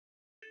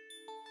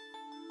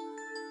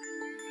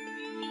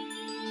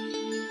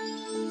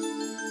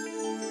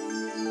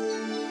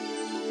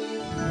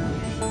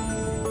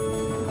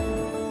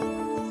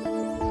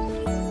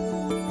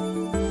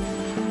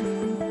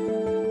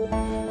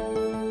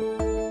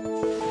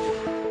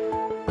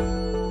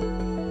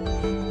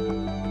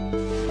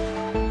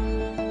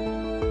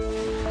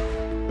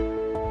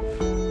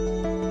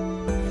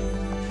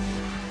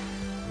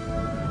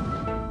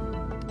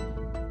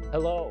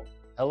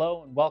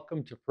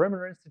welcome to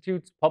Perimeter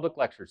Institute's Public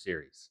Lecture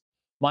Series.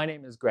 My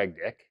name is Greg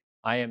Dick.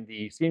 I am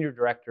the Senior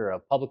Director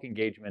of Public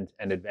Engagement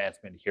and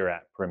Advancement here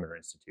at Perimeter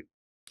Institute.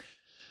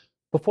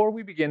 Before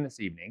we begin this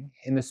evening,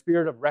 in the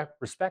spirit of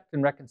respect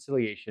and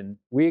reconciliation,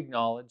 we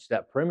acknowledge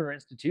that Perimeter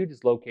Institute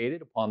is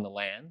located upon the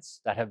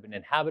lands that have been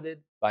inhabited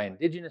by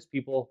Indigenous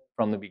people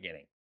from the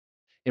beginning.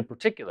 In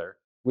particular,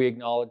 we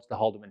acknowledge the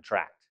Haldeman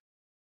Tract,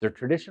 the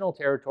traditional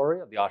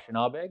territory of the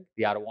Anishinaabe,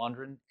 the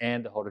Attawandaron,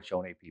 and the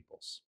Haudenosaunee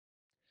peoples.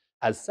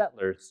 As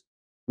settlers,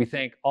 we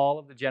thank all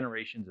of the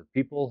generations of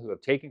people who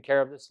have taken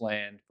care of this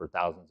land for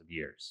thousands of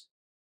years.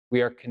 We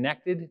are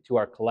connected to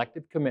our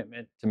collective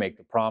commitment to make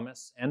the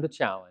promise and the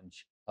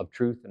challenge of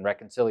truth and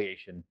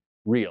reconciliation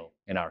real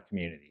in our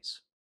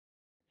communities.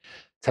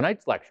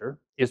 Tonight's lecture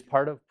is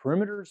part of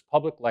Perimeter's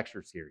Public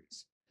Lecture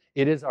Series.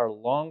 It is our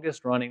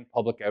longest running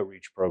public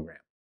outreach program.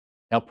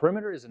 Now,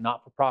 Perimeter is a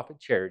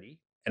not-for-profit charity,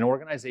 an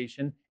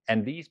organization,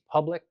 and these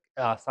public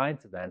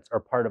science events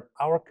are part of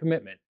our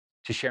commitment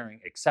to sharing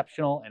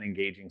exceptional and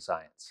engaging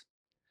science.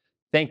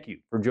 Thank you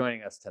for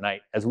joining us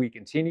tonight as we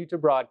continue to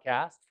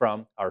broadcast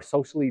from our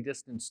socially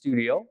distant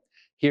studio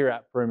here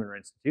at Perimeter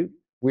Institute.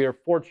 We are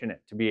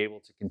fortunate to be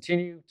able to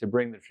continue to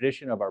bring the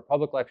tradition of our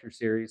public lecture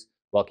series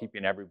while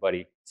keeping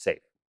everybody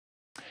safe.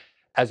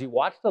 As you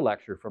watch the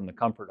lecture from the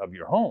comfort of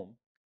your home,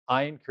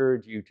 I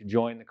encourage you to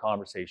join the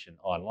conversation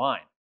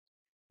online.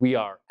 We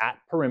are at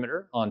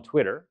Perimeter on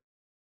Twitter,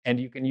 and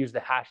you can use the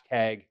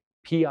hashtag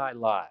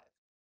PILive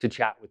to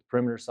chat with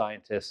Perimeter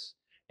scientists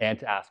and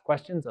to ask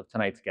questions of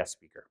tonight's guest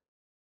speaker.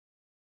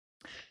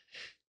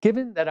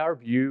 Given that our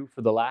view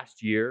for the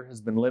last year has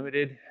been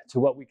limited to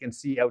what we can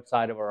see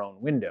outside of our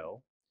own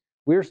window,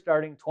 we're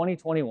starting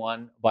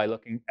 2021 by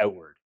looking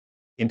outward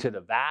into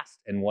the vast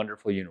and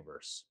wonderful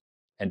universe.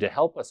 And to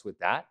help us with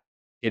that,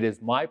 it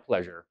is my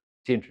pleasure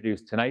to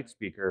introduce tonight's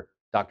speaker,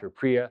 Dr.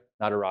 Priyamvada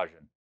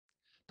Natarajan.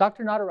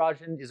 Dr.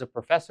 Natarajan is a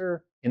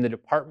professor in the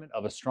Department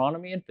of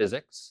Astronomy and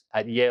Physics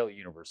at Yale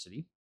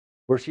University,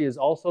 where she is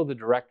also the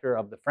director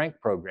of the Frank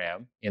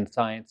Program in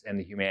Science and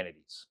the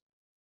Humanities.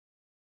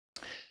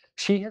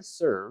 She has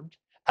served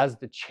as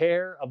the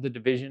chair of the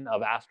Division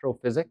of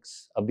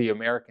Astrophysics of the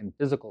American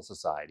Physical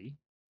Society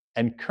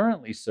and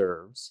currently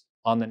serves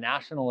on the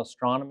National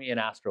Astronomy and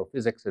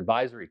Astrophysics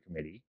Advisory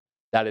Committee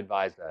that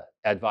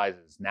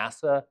advises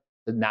NASA,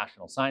 the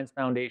National Science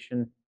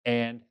Foundation,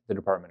 and the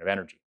Department of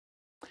Energy.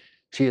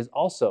 She is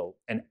also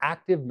an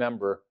active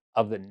member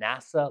of the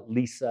NASA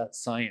LISA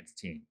science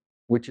team,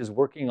 which is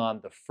working on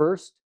the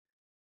first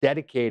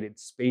dedicated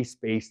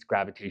space-based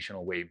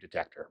gravitational wave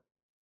detector.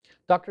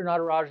 Dr.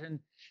 Natarajan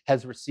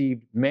has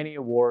received many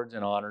awards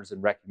and honors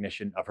in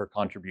recognition of her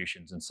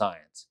contributions in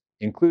science,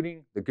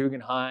 including the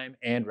Guggenheim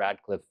and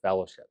Radcliffe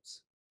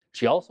Fellowships.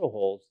 She also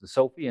holds the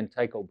Sophie and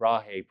Tycho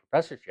Brahe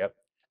Professorship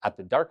at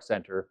the Dark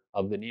Center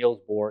of the Niels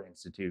Bohr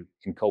Institute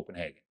in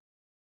Copenhagen,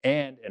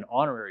 and an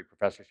honorary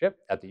professorship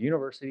at the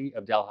University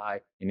of Delhi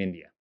in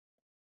India.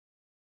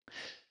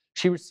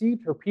 She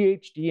received her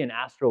PhD in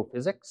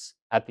astrophysics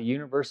at the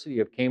University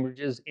of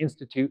Cambridge's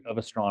Institute of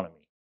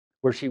Astronomy,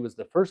 where she was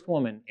the first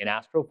woman in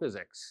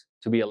astrophysics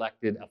to be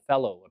elected a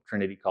Fellow of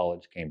Trinity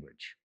College,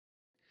 Cambridge.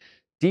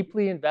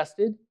 Deeply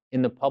invested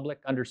in the public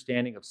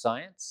understanding of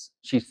science,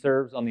 she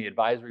serves on the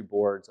advisory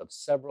boards of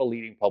several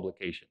leading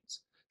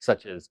publications,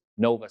 such as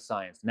Nova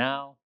Science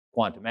Now,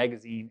 Quantum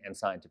Magazine, and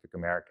Scientific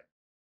American.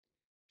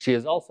 She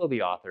is also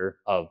the author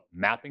of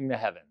Mapping the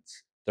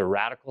Heavens, the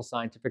radical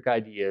scientific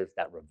ideas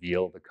that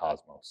reveal the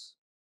cosmos.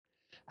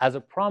 As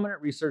a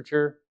prominent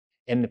researcher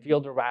in the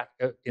field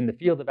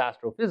of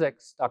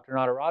astrophysics, Dr.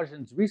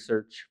 Natarajan's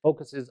research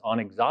focuses on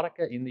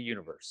exotica in the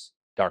universe,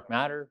 dark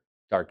matter,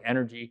 dark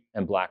energy,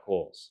 and black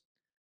holes.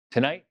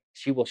 Tonight,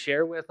 she will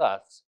share with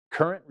us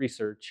current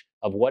research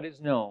of what is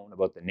known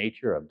about the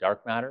nature of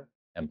dark matter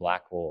and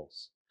black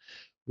holes.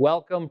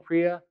 Welcome,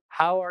 Priya.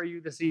 How are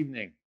you this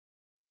evening?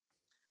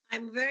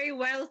 I'm very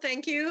well,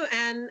 thank you,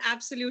 and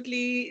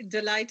absolutely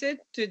delighted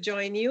to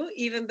join you,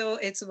 even though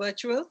it's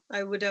virtual.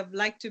 I would have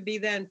liked to be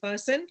there in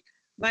person,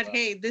 but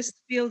hey, this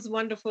feels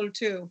wonderful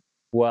too.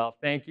 Well,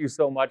 thank you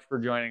so much for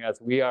joining us.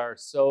 We are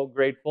so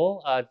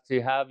grateful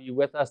to have you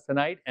with us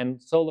tonight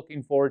and so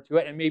looking forward to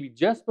it. And maybe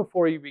just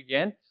before you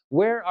begin,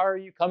 where are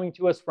you coming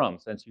to us from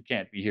since you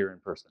can't be here in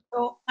person?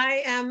 So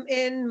I am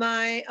in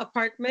my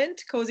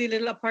apartment, cozy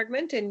little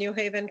apartment in New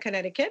Haven,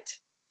 Connecticut.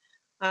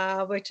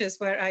 Which is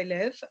where I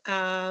live.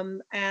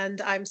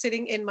 And I'm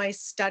sitting in my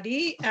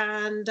study,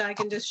 and I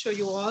can just show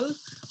you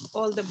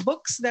all the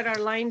books that are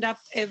lined up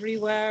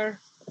everywhere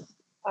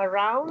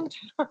around.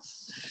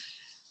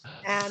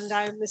 And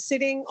I'm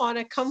sitting on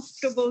a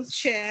comfortable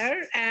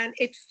chair, and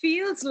it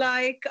feels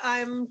like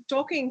I'm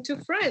talking to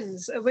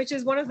friends, which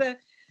is one of the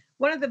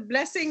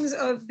blessings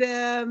of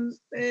the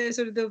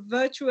sort of the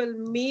virtual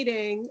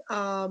meeting.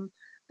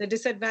 The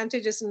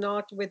disadvantages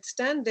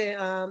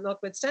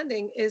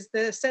notwithstanding is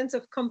the sense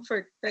of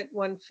comfort that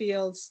one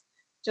feels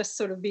just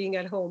sort of being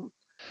at home.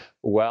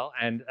 Well,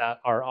 and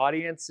our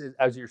audience,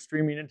 as you're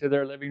streaming into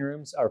their living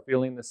rooms, are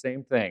feeling the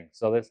same thing.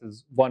 So this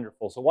is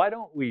wonderful. So why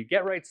don't we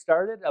get right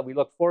started? We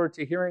look forward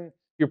to hearing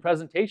your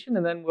presentation,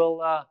 and then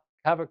we'll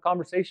have a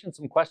conversation,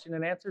 some question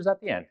and answers at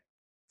the end.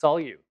 It's all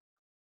you.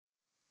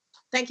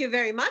 Thank you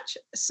very much.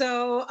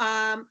 So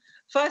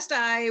first,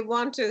 I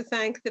want to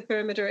thank the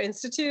Perimeter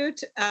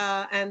Institute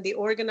and the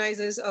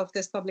organizers of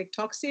this public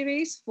talk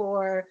series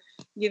for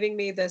giving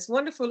me this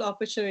wonderful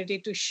opportunity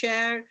to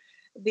share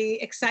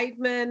the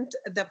excitement,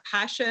 the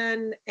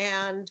passion,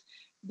 and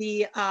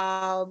the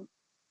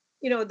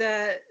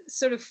the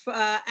sort of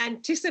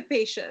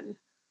anticipation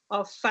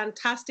of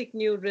fantastic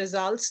new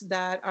results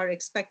that are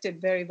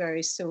expected very,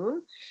 very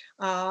soon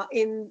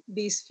in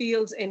these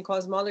fields in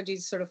cosmology,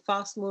 sort of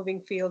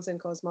fast-moving fields in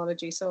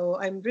cosmology. So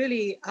I'm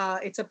really,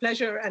 it's a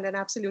pleasure and an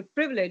absolute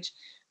privilege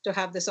to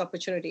have this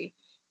opportunity.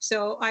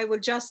 So I will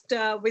just,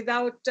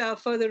 without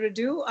further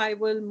ado, I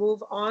will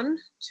move on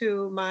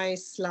to my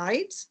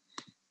slides.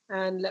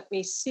 And let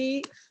me see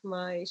if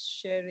my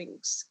sharing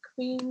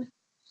screen.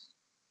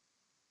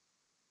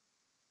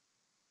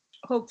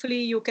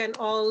 Hopefully you can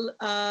all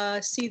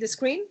see the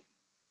screen.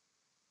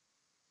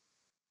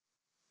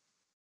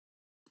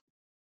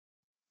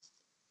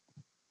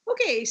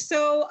 Okay,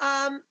 so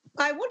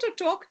I want to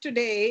talk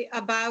today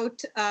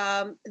about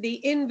the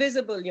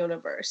invisible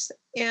universe.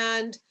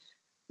 And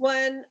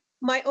when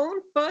my own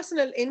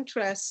personal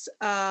interests,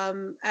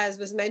 as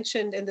was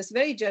mentioned in this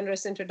very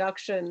generous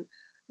introduction,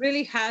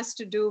 really has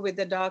to do with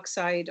the dark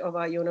side of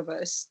our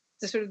universe,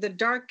 the sort of the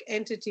dark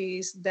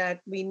entities that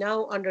we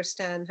now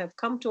understand, have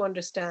come to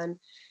understand,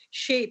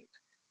 shape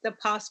the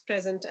past,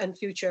 present, and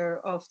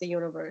future of the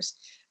universe.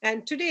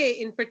 And today,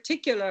 in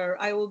particular,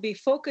 I will be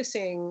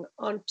focusing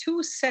on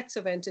two sets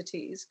of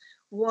entities.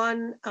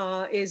 One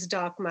is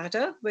dark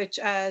matter, which,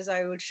 as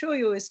I will show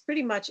you, is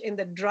pretty much in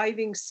the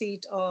driving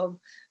seat of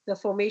the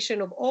formation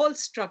of all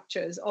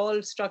structures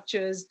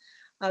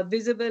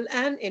visible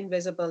and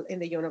invisible in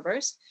the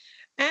universe.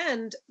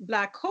 And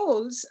black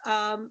holes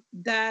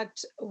that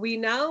we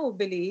now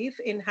believe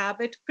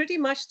inhabit pretty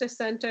much the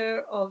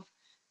center of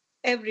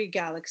every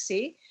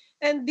galaxy.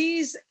 And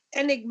these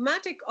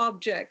enigmatic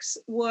objects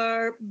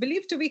were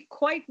believed to be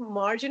quite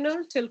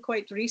marginal till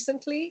quite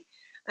recently.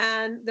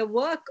 And the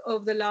work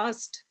of the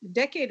last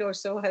decade or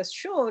so has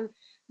shown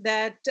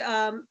that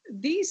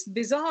these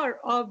bizarre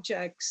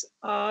objects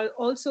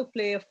also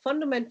play a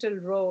fundamental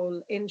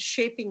role in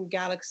shaping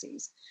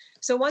galaxies.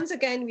 So once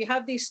again, we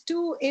have these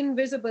two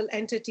invisible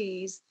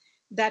entities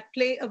that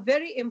play a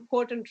very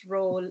important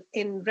role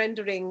in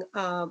rendering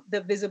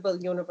the visible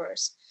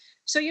universe.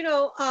 So,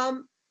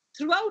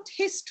 throughout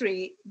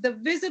history, the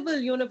visible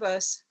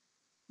universe,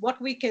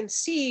 what we can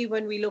see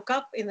when we look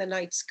up in the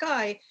night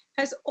sky,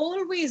 has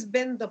always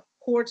been the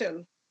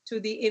portal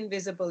to the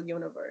invisible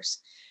universe.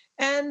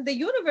 And the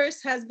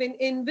universe has been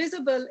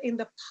invisible in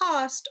the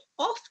past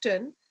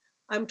often.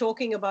 I'm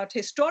talking about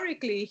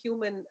historically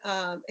human,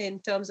 in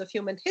terms of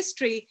human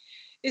history,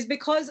 is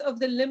because of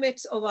the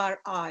limits of our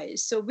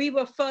eyes. So we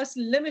were first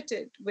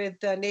limited with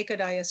the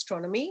naked eye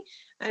astronomy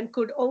and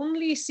could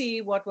only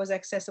see what was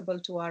accessible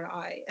to our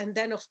eye. And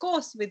then, of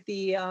course, with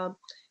the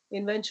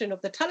invention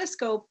of the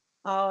telescope,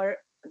 our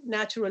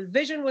natural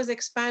vision was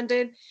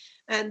expanded.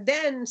 And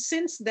then,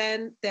 since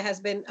then, there has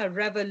been a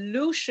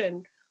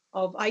revolution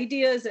of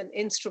ideas and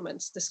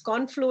instruments, this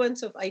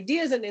confluence of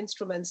ideas and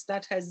instruments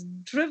that has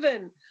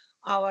driven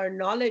our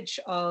knowledge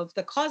of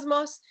the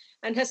cosmos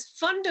and has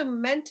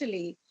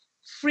fundamentally,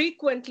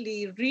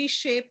 frequently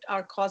reshaped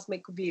our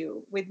cosmic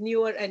view with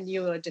newer and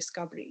newer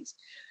discoveries.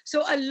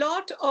 So a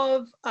lot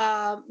of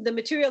the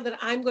material that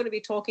I'm going to be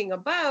talking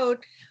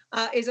about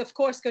is, of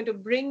course, going to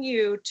bring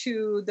you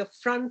to the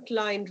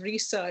frontline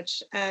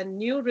research and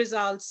new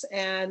results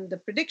and the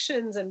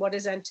predictions and what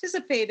is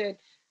anticipated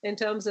in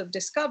terms of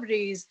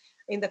discoveries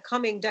in the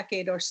coming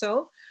decade or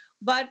so.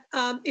 But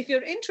if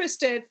you're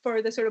interested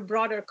for the sort of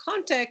broader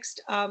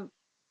context,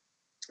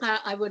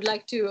 I would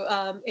like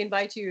to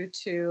invite you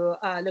to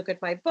look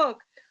at my book,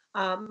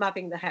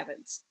 Mapping the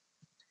Heavens.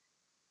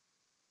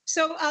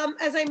 So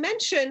as I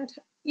mentioned,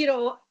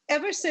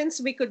 ever since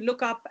we could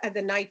look up at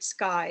the night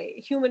sky,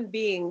 human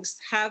beings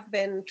have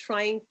been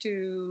trying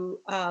to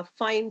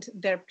find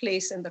their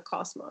place in the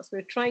cosmos.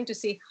 We're trying to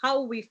see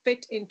how we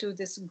fit into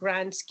this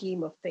grand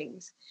scheme of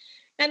things.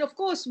 And of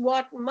course,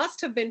 what must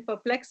have been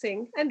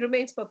perplexing and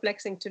remains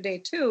perplexing today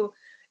too,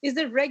 is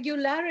the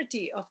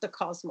regularity of the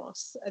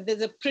cosmos.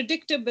 There's a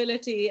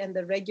predictability and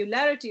the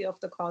regularity of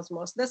the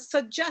cosmos that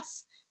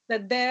suggests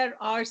that there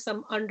are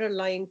some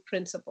underlying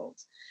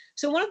principles.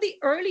 So one of the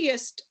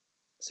earliest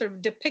sort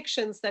of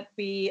depictions that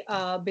we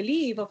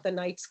believe of the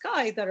night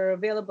sky that are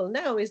available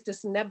now is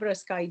this nebula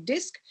sky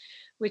disk,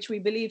 which we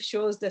believe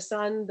shows the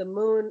sun, the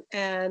moon,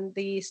 and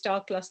the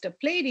star cluster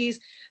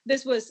Pleiades.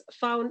 This was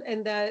found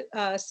in the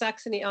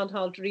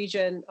Saxony-Anhalt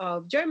region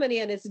of Germany,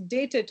 and it's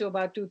dated to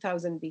about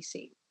 2000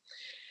 BC.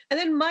 And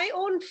then my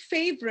own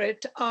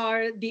favorite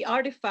are the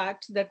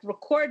artifacts that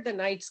record the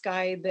night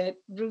sky, that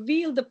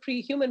reveal the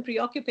human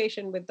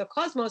preoccupation with the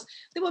cosmos.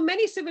 There were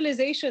many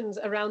civilizations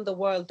around the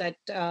world that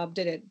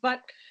did it,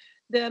 but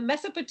the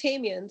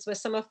Mesopotamians were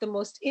some of the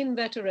most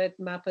inveterate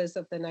mappers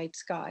of the night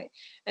sky.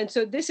 And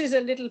so this is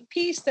a little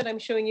piece that I'm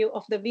showing you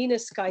of the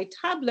Venus sky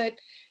tablet,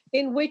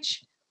 in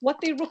which what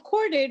they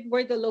recorded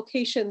were the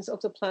locations of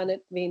the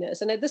planet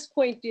Venus. And at this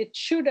point, it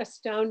should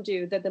astound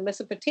you that the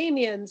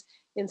Mesopotamians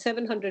in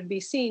 700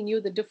 BC knew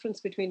the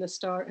difference between a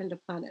star and a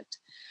planet.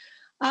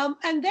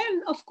 And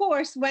then, of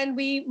course, when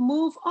we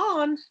move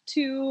on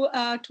to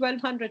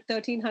 1200,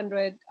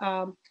 1300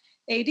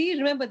 AD,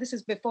 remember this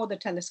is before the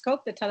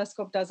telescope. The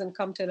telescope doesn't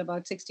come till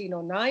about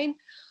 1609.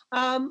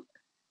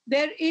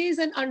 There is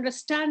an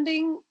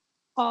understanding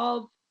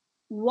of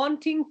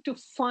wanting to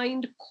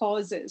find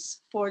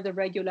causes for the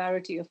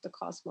regularity of the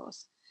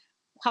cosmos.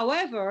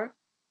 However,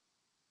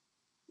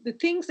 the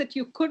things that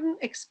you couldn't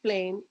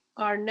explain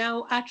are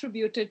now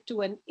attributed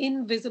to an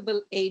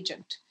invisible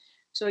agent.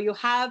 So you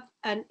have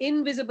an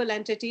invisible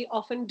entity,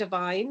 often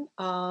divine,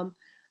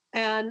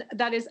 and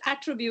that is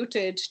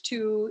attributed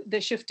to the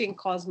shifting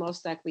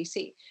cosmos that we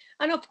see.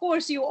 And of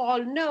course, you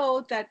all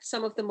know that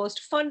some of the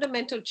most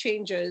fundamental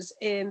changes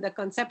in the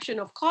conception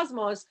of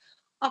cosmos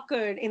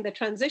occurred in the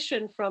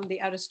transition from the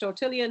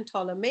Aristotelian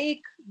Ptolemaic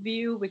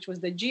view, which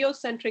was the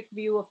geocentric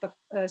view of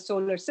the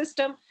solar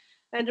system.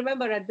 And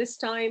remember, at this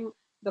time,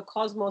 the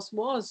cosmos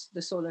was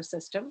the solar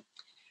system,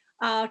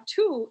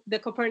 to the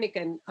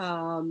Copernican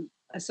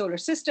solar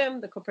system,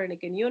 the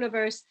Copernican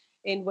universe,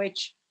 in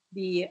which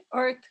the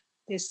Earth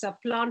is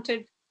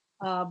supplanted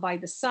by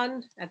the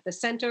sun at the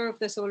center of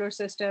the solar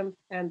system,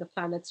 and the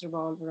planets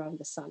revolve around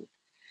the sun.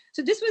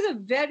 So this was a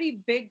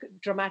very big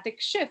dramatic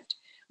shift.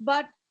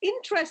 But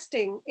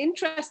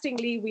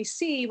interestingly, we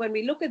see when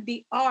we look at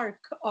the arc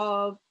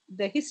of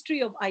the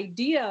history of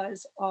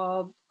ideas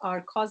of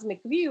our cosmic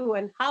view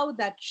and how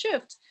that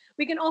shifts,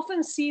 we can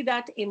often see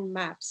that in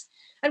maps.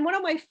 And one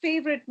of my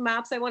favorite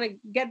maps, I want to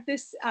get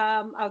this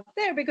out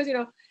there because, you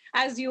know,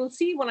 as you'll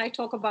see when I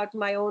talk about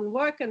my own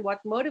work and what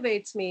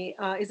motivates me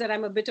is that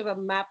I'm a bit of a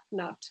map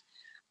nut.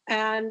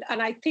 And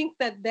I think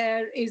that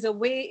there is a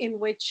way in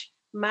which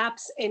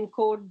maps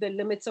encode the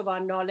limits of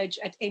our knowledge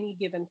at any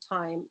given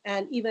time.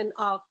 And even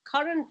our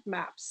current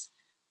maps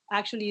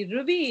actually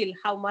reveal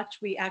how much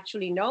we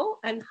actually know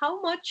and how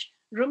much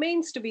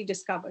remains to be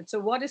discovered. So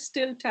what is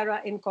still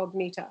terra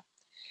incognita?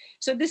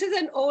 So this is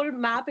an old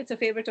map. It's a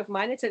favorite of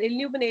mine. It's an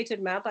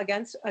illuminated map,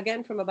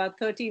 again from about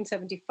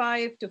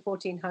 1375 to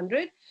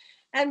 1400.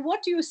 And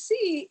what you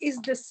see is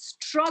the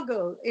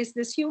struggle, is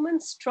this human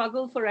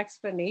struggle for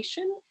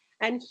explanation.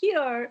 And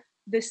here,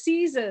 the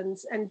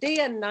seasons and day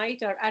and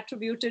night are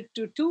attributed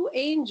to two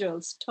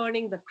angels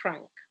turning the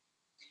crank.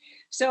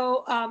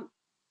 So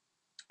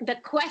the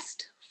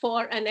quest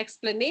for an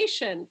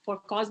explanation for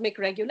cosmic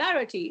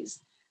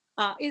regularities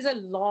is a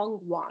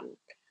long one.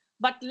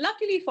 But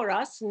luckily for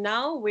us,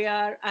 now we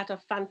are at a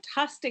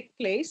fantastic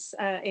place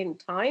in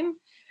time,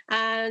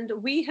 and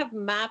we have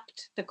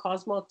mapped the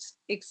cosmos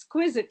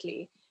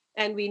exquisitely,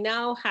 and we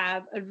now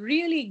have a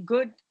really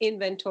good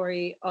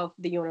inventory of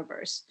the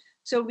universe.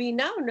 So we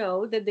now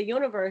know that the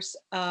universe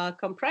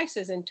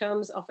comprises, in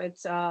terms of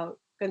its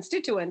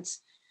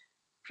constituents,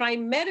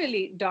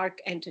 primarily dark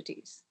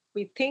entities.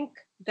 We think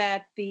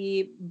that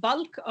the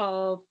bulk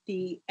of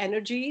the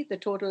energy, the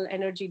total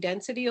energy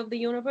density of the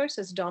universe,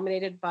 is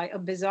dominated by a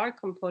bizarre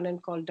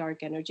component called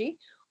dark energy,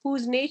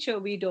 whose nature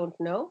we don't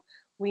know.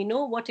 We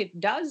know what it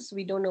does,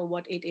 we don't know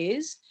what it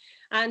is.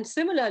 And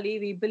similarly,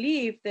 we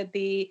believe that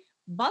the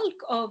bulk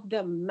of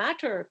the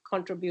matter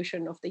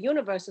contribution of the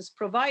universe is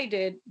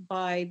provided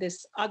by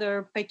this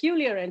other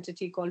peculiar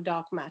entity called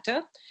dark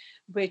matter,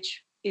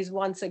 which is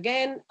once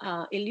again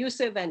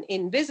elusive and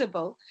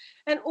invisible.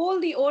 And all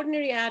the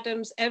ordinary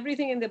atoms,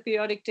 everything in the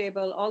periodic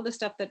table, all the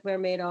stuff that we're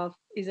made of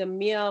is a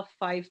mere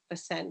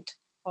 5%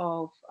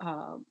 of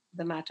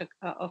the matter,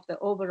 of the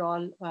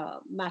overall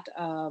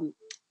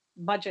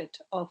budget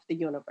of the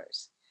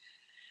universe.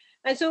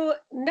 And so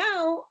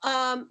now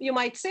you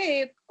might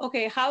say,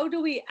 okay, how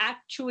do we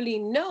actually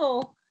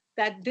know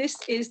that this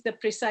is the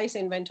precise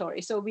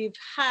inventory? So we've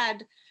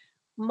had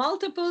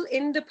multiple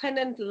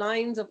independent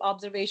lines of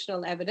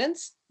observational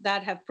evidence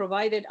that have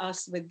provided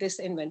us with this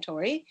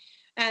inventory.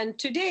 And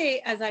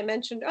today, as I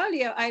mentioned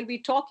earlier, I'll be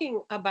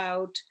talking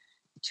about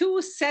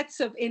two sets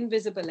of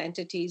invisible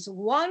entities.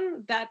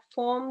 One that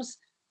forms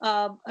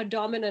a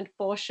dominant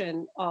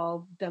portion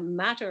of the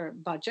matter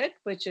budget,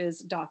 which is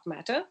dark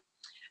matter.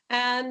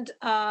 And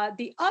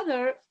the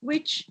other,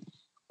 which,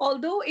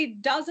 although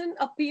it doesn't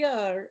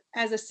appear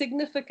as a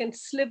significant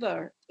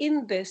sliver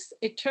in this,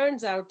 it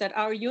turns out that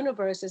our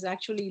universe is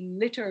actually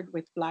littered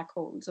with black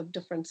holes of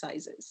different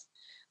sizes.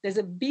 There's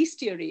a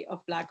bestiary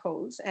of black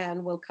holes,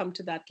 and we'll come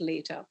to that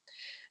later.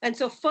 And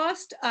so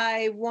first,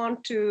 I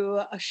want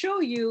to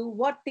show you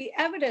what the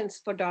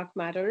evidence for dark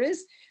matter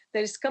is.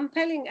 There is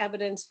compelling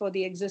evidence for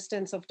the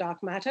existence of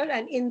dark matter,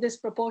 and in this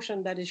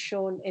proportion that is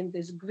shown in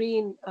this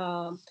green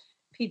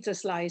pizza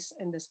slice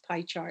in this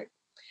pie chart.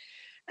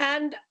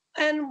 And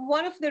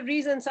one of the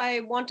reasons I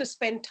want to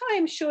spend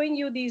time showing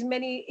you these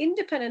many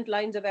independent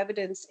lines of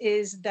evidence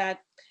is that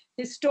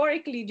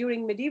historically,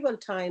 during medieval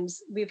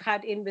times, we've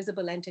had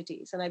invisible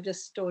entities. And I've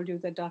just told you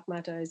that dark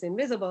matter is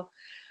invisible.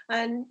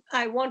 And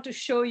I want to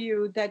show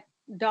you that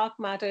dark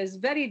matter is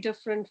very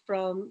different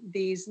from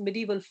these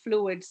medieval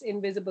fluids,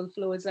 invisible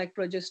fluids like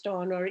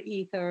progesterone or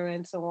ether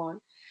and so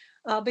on,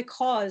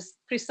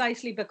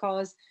 precisely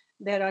because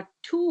there are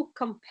two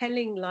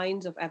compelling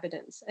lines of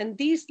evidence. And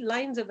these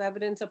lines of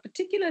evidence are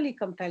particularly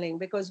compelling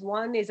because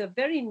one is a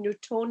very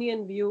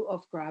Newtonian view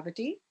of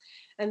gravity,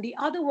 and the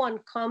other one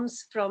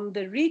comes from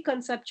the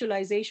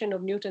reconceptualization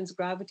of Newton's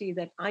gravity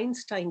that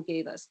Einstein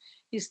gave us,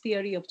 his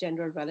theory of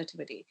general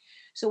relativity.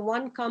 So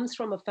one comes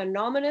from a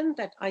phenomenon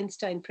that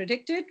Einstein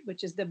predicted,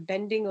 which is the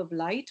bending of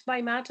light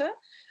by matter,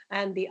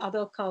 and the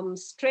other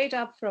comes straight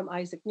up from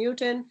Isaac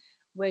Newton,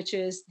 which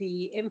is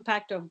the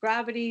impact of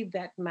gravity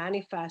that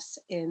manifests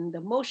in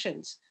the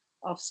motions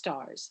of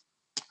stars.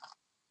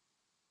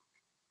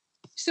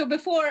 So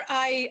before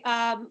I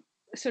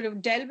sort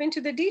of delve into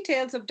the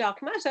details of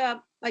dark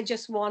matter, I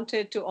just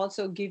wanted to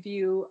also give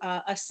you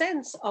a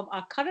sense of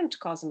our current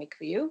cosmic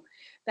view,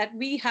 that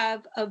we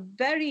have a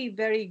very,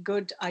 very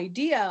good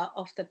idea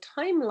of the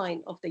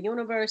timeline of the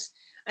universe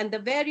and the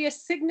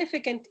various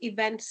significant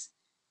events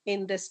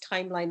in this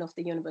timeline of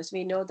the universe.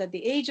 We know that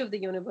the age of the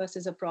universe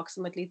is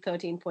approximately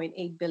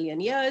 13.8 billion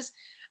years.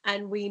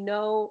 And we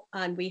know,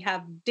 and we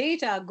have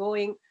data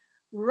going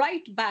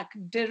right back,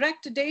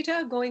 direct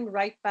data going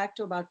right back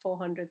to about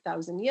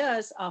 400,000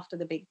 years after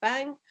the Big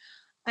Bang.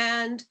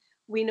 And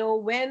we know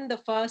when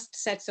the first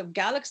sets of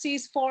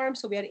galaxies form.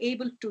 So we are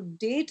able to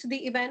date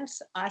the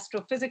events.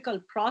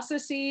 Astrophysical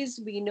processes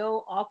we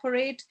know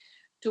operate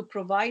to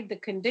provide the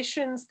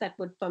conditions that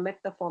would permit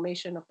the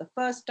formation of the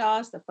first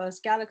stars, the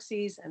first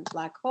galaxies, and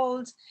black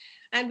holes.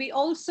 And we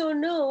also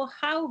know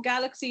how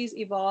galaxies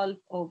evolve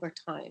over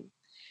time.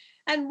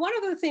 And one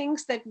of the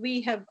things that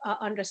we have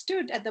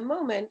understood at the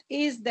moment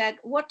is that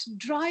what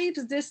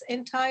drives this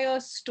entire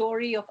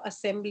story of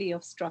assembly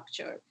of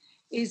structure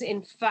is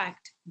in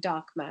fact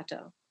dark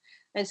matter.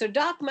 And so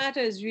dark matter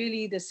is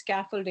really the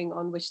scaffolding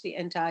on which the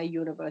entire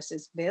universe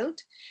is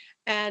built.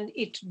 And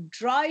it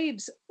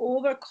drives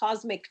over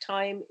cosmic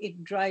time,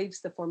 it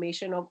drives the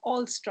formation of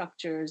all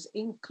structures,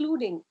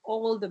 including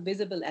all the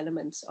visible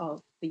elements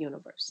of the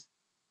universe.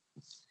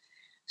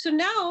 So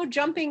now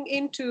jumping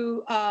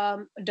into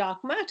dark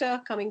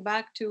matter, coming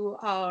back to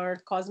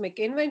our cosmic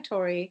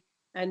inventory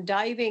and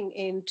diving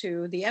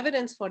into the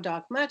evidence for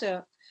dark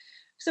matter.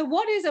 So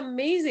what is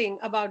amazing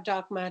about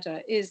dark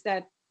matter is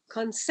that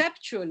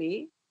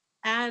conceptually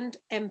and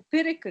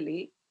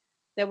empirically,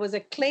 there was a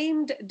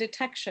claimed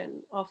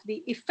detection of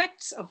the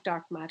effects of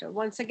dark matter.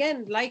 Once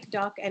again, like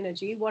dark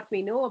energy, what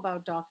we know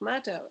about dark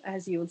matter,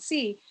 as you'll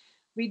see,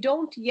 we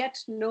don't yet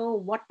know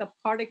what the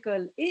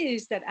particle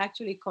is that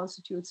actually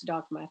constitutes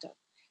dark matter.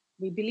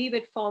 We believe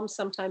it forms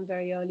sometime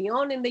very early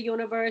on in the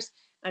universe,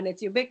 and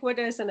it's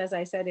ubiquitous. And as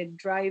I said, it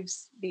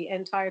drives the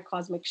entire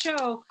cosmic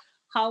show.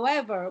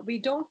 However, we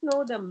don't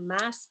know the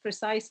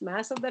precise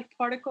mass of that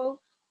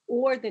particle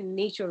or the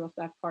nature of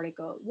that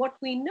particle. What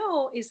we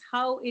know is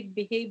how it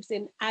behaves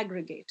in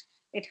aggregate.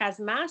 It has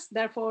mass,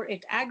 therefore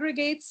it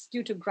aggregates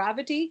due to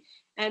gravity,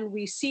 and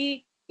we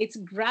see its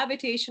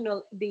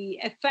gravitational, the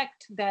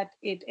effect that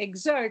it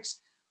exerts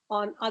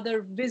on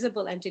other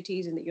visible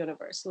entities in the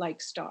universe,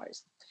 like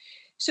stars.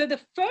 So the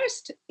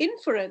first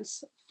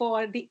inference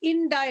for the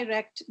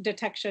indirect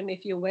detection,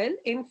 if you will,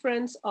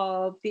 inference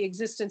of the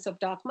existence of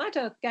dark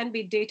matter can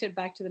be dated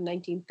back to the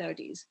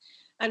 1930s.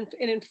 And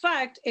in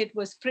fact, it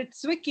was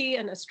Fritz Zwicky,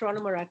 an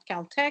astronomer at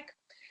Caltech,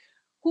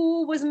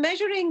 who was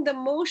measuring the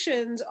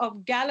motions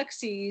of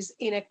galaxies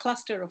in a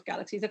cluster of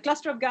galaxies. A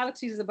cluster of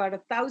galaxies is about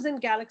 1,000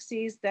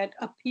 galaxies that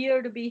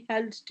appear to be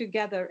held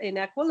together in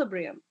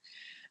equilibrium.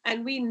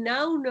 And we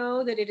now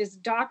know that it is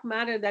dark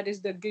matter that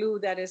is the glue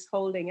that is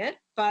holding it,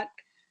 but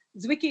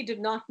Zwicky did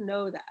not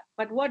know that.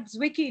 But what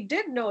Zwicky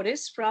did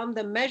notice from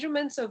the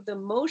measurements of the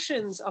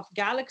motions of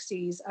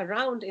galaxies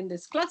around in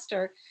this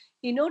cluster,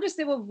 he noticed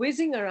they were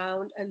whizzing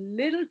around a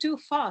little too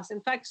fast.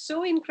 In fact,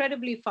 so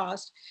incredibly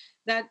fast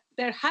that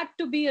there had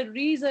to be a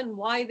reason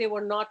why they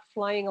were not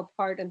flying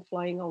apart and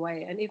flying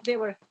away. And if they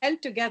were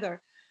held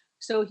together,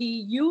 so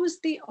he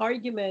used the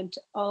argument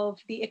of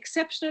the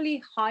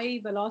exceptionally high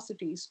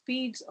velocity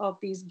speeds of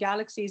these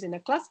galaxies in a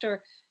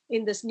cluster,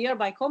 in this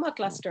nearby Coma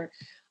cluster,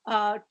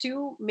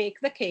 to make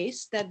the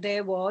case that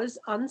there was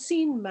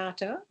unseen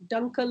matter,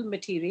 Dunkel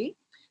materie,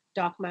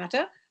 dark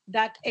matter,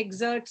 that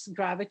exerts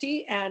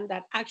gravity and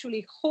that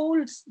actually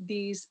holds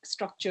these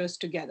structures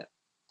together.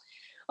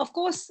 Of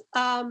course,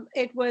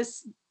 it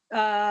was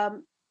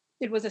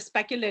a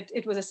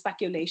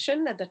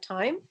speculation at the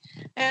time,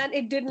 and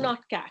it did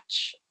not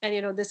catch.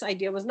 And this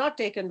idea was not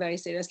taken very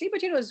seriously.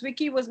 But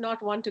Zwicky was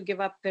not one to give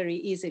up very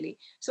easily.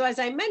 So as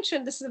I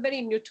mentioned, this is a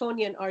very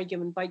Newtonian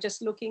argument by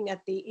just looking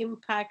at the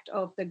impact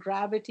of the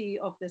gravity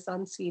of this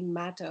unseen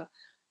matter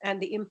and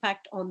the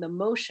impact on the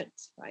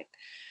motions, right?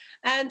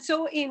 And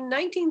so in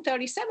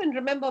 1937,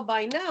 remember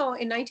by now,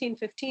 in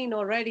 1915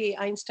 already,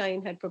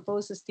 Einstein had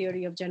proposed his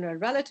theory of general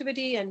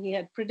relativity, and he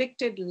had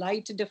predicted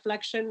light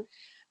deflection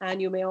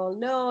And you may all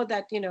know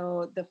that,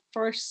 the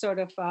first sort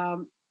of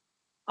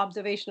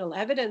observational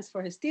evidence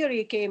for his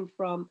theory came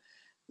from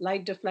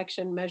light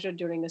deflection measured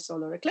during a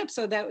solar eclipse.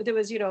 So that there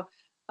was,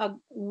 a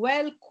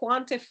well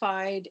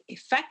quantified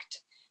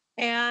effect.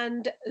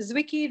 And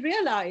Zwicky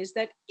realized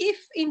that if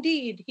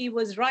indeed he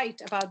was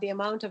right about the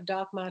amount of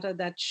dark matter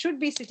that should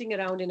be sitting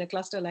around in a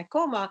cluster like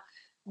Coma,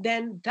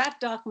 then that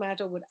dark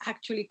matter would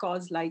actually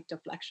cause light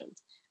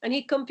deflections. And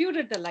he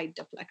computed the light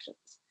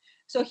deflections.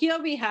 So here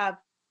we have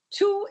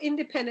two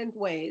independent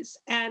ways,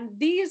 and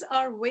these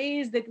are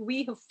ways that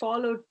we have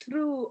followed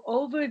through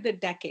over the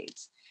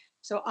decades.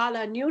 So a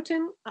la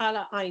Newton, a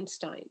la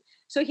Einstein.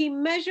 So he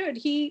measured,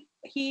 he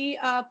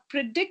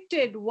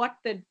predicted what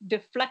the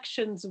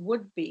deflections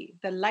would be,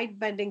 the light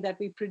bending that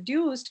we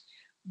produced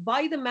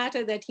by the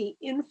matter that he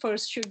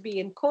infers should be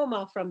in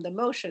coma from the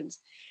motions.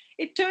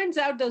 It turns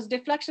out those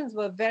deflections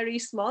were very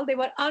small. They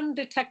were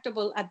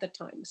undetectable at the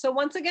time. So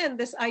once again,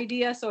 this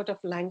idea sort of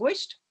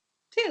languished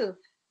till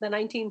the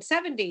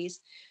 1970s,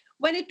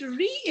 when it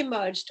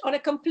re-emerged on a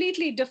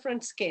completely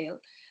different scale.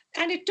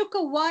 And it took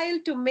a while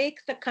to make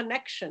the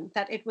connection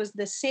that it was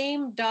the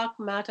same dark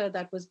matter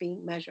that was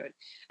being measured.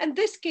 And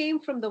this came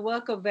from the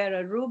work of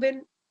Vera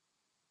Rubin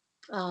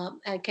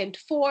and Kent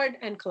Ford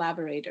and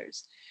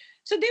collaborators.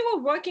 So they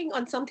were working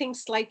on something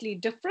slightly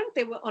different.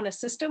 They were on a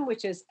system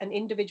which is an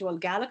individual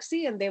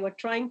galaxy, and they were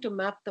trying to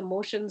map the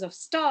motions of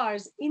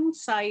stars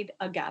inside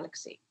a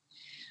galaxy.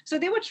 So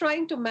they were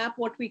trying to map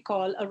what we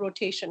call a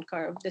rotation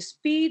curve, the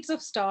speeds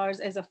of stars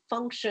as a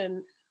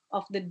function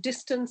of the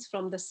distance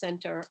from the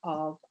center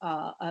of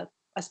a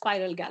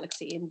spiral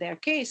galaxy. In their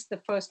case,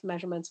 the first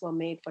measurements were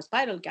made for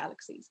spiral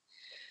galaxies.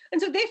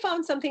 And so they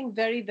found something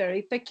very,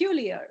 very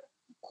peculiar,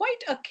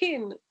 quite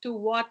akin to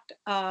what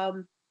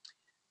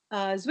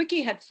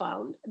Zwicky had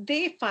found.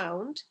 They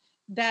found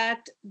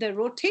that the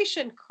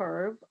rotation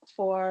curve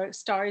for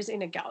stars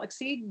in a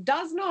galaxy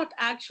does not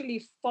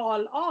actually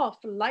fall off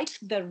like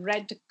the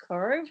red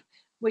curve,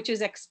 which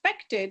is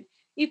expected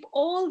if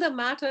all the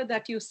matter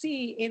that you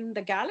see in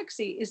the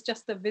galaxy is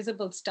just the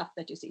visible stuff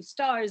that you see,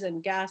 stars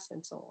and gas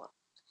and so on.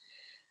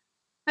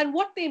 And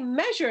what they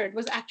measured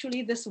was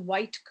actually this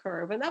white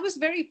curve. And that was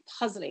very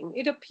puzzling.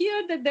 It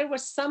appeared that there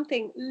was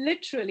something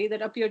literally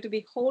that appeared to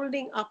be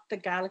holding up the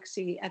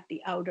galaxy at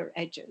the outer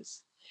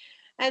edges.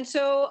 And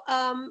so,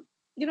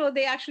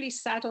 they actually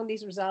sat on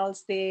these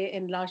results. They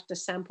enlarged the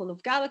sample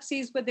of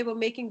galaxies, but they were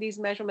making these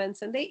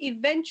measurements, and they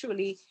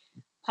eventually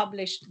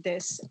published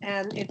this.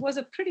 And it was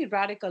a pretty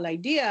radical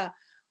idea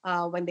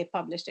when they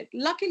published it.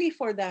 Luckily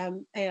for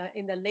them,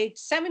 in the late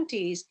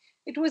 70s,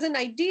 it was an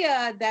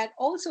idea that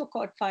also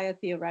caught fire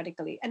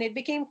theoretically. And it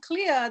became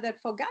clear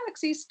that for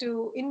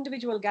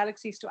individual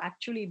galaxies to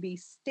actually be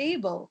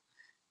stable,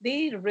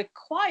 they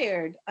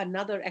required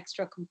another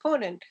extra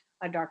component,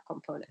 a dark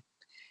component.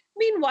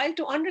 Meanwhile,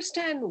 to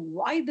understand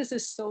why this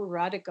is so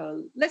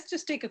radical, let's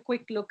just take a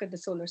quick look at the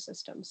solar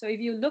system. So if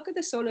you look at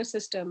the solar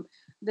system,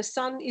 the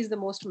sun is the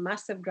most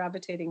massive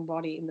gravitating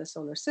body in the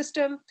solar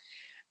system.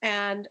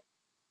 And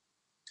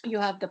you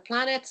have the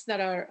planets that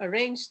are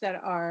arranged that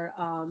are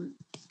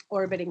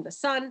orbiting the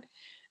sun.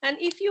 And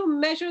if you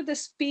measure the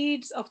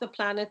speeds of the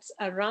planets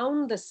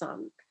around the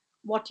sun,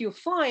 what you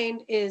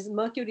find is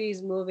Mercury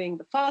is moving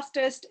the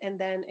fastest, and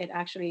then it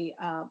actually,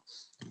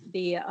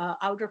 the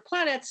outer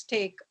planets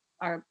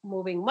are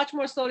moving much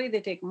more slowly.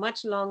 They take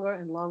much longer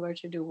and longer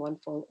to do one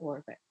full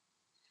orbit.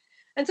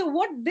 And so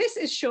what this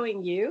is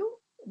showing you,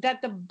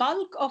 that the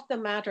bulk of the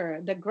matter,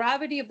 the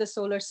gravity of the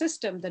solar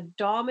system, the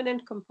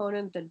dominant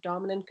component, the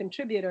dominant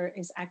contributor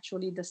is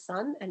actually the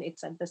sun, and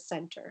it's at the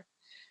center.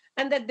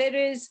 And that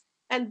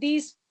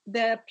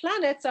the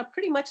planets are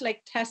pretty much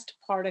like test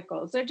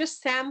particles. They're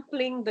just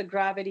sampling the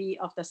gravity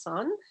of the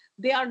sun.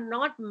 They are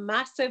not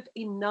massive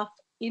enough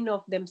in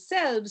of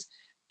themselves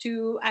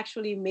to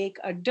actually make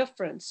a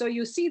difference. So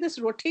you see this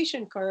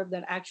rotation curve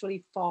that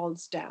actually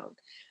falls down.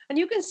 And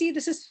you can see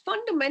this is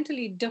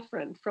fundamentally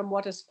different from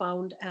what is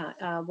found,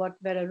 what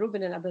Vera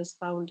Rubin and others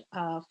found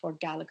for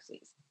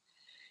galaxies.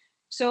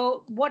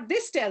 So what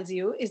this tells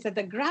you is that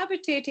the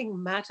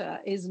gravitating matter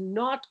is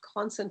not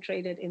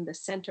concentrated in the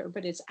center,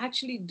 but it's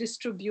actually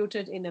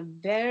distributed in a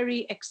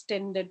very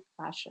extended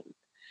fashion.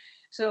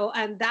 So,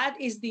 and that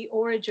is the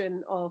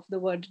origin of the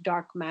word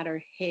dark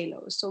matter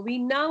halo. So we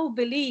now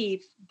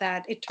believe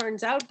that it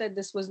turns out that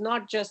this was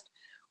not just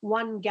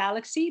one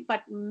galaxy,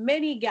 but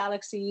many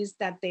galaxies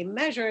that they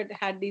measured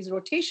had these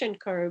rotation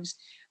curves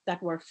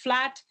that were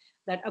flat,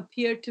 that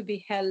appeared to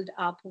be held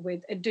up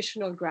with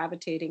additional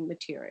gravitating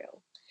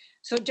material.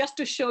 So just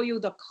to show you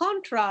the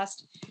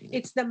contrast,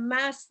 it's the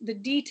mass, the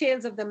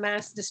details of the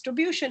mass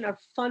distribution are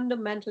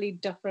fundamentally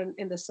different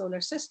in the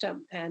solar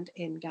system and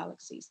in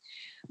galaxies.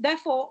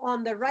 Therefore,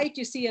 on the right,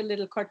 you see a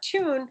little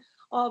cartoon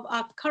of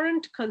our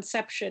current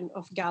conception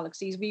of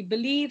galaxies. We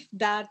believe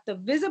that the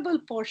visible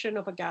portion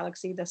of a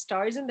galaxy, the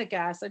stars and the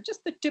gas, are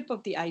just the tip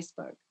of the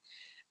iceberg.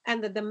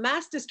 And that the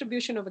mass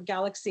distribution of a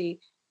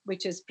galaxy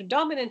which is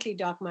predominantly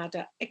dark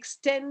matter,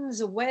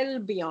 extends well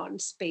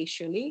beyond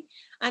spatially,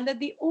 and that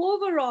the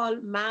overall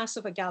mass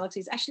of a galaxy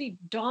is actually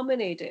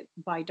dominated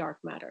by dark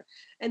matter.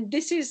 And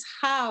this is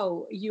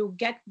how you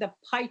get the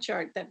pie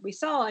chart that we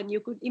saw, and you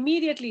could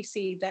immediately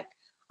see that,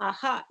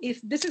 aha, if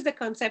this is the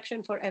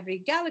conception for every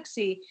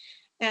galaxy,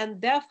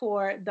 and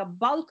therefore the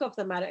bulk of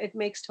the matter, it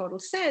makes total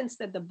sense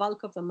that the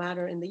bulk of the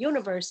matter in the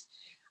universe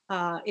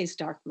is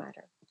dark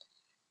matter.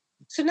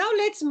 So now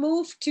let's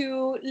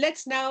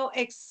now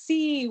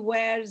see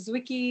where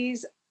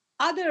Zwicky's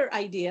other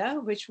idea,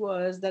 which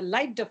was the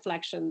light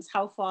deflections,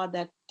 how far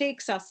that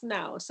takes us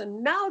now. So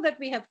now that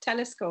we have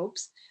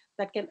telescopes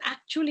that can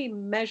actually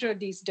measure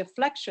these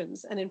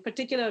deflections, and in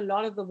particular, a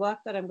lot of the work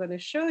that I'm going to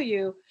show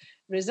you,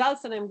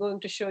 results that I'm going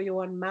to show you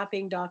on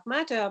mapping dark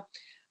matter,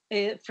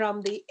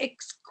 from the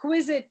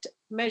exquisite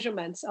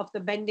measurements of the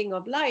bending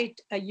of light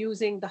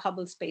using the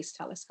Hubble Space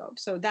Telescope.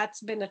 So that's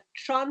been a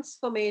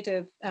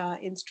transformative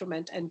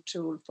instrument and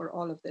tool for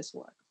all of this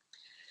work.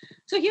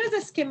 So here's a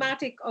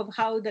schematic of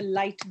how the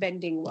light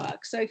bending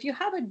works. So if you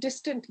have a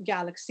distant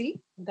galaxy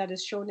that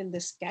is shown in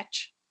this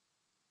sketch,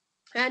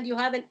 and you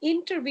have an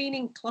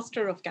intervening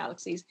cluster of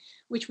galaxies,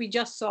 which we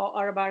just saw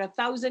are about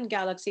 1,000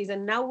 galaxies,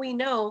 and now we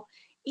know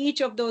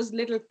each of those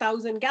little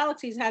 1,000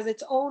 galaxies has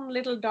its own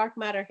little dark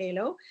matter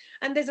halo.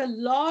 And there's a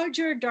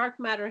larger dark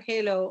matter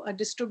halo, a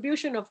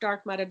distribution of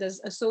dark matter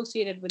that's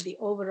associated with the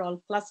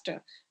overall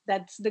cluster.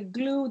 That's the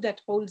glue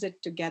that holds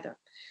it together.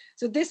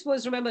 So this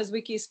was, remember,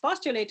 Zwicky's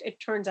postulate, it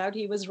turns out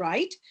he was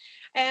right.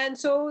 And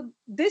so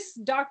this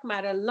dark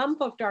matter,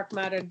 lump of dark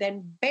matter,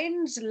 then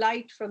bends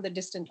light from the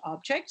distant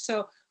object.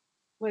 So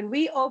when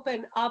we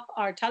open up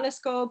our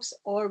telescopes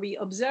or we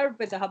observe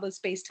with the Hubble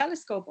Space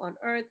Telescope on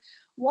Earth,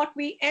 what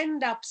we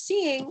end up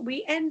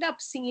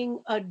seeing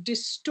a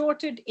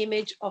distorted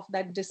image of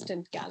that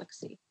distant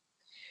galaxy.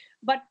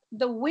 But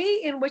the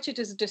way in which it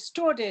is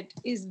distorted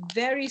is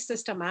very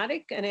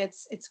systematic, and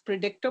it's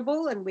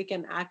predictable, and we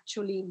can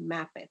actually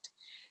map it.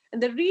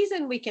 And the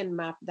reason we can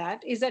map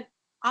that is that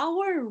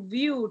our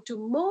view to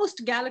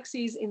most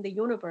galaxies in the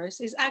universe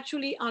is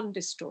actually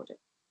undistorted.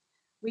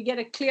 We get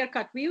a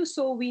clear-cut view,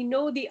 so we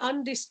know the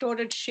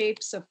undistorted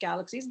shapes of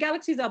galaxies.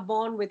 Galaxies are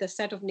born with a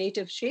set of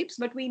native shapes,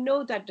 but we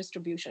know that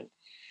distribution.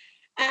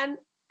 And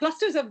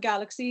clusters of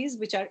galaxies,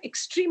 which are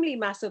extremely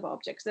massive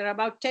objects, they're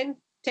about 10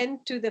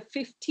 to the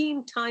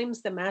 15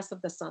 times the mass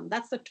of the sun.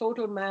 That's the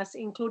total mass,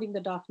 including the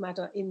dark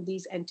matter in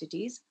these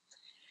entities.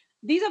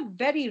 These are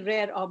very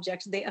rare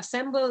objects. They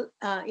assemble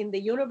in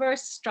the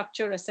universe,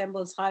 structure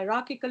assembles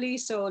hierarchically,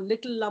 so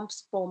little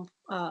lumps form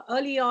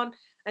early on,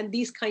 and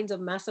these kinds of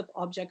massive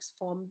objects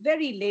form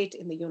very late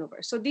in the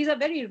universe. So these are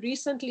very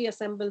recently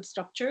assembled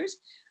structures.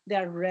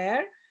 They're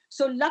rare.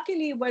 So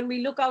luckily, when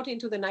we look out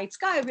into the night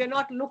sky, we're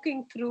not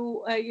looking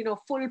through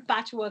full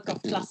patchwork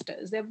of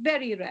clusters. They're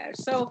very rare.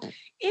 So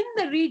in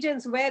the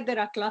regions where there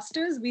are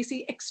clusters, we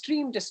see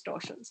extreme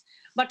distortions,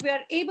 but we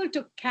are able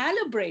to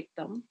calibrate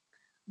them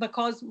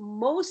because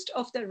most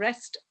of the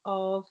rest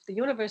of the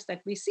universe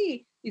that we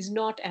see is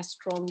not as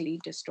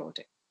strongly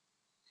distorted.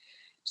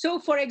 So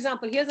for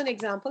example, here's an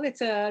example.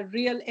 It's a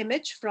real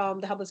image from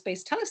the Hubble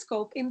Space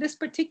Telescope. In this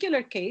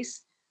particular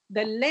case,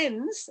 the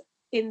lens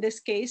in this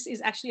case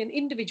is actually an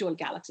individual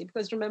galaxy,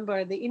 because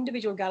remember, the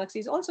individual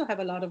galaxies also have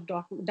a lot of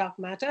dark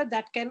matter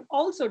that can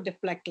also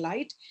deflect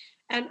light.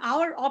 And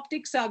our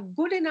optics are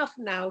good enough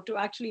now to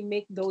actually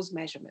make those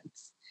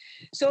measurements.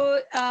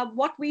 So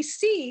what we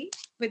see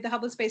with the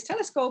Hubble Space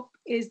Telescope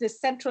is this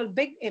central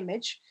big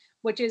image,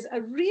 which is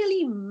a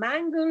really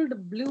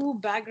mangled blue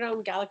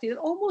background galaxy that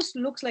almost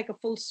looks like a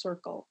full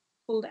circle,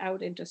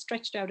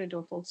 stretched out into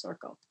a full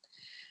circle.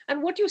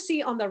 And what you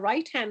see on the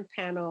right-hand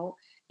panel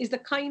is the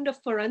kind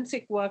of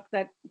forensic work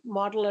that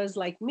modelers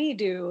like me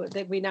do,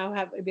 that we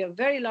have a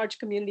very large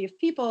community of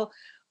people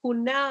who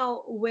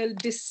now will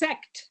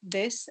dissect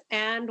this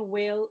and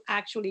will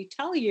actually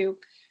tell you,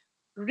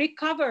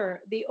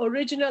 recover the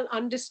original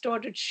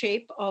undistorted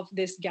shape of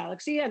this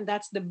galaxy, and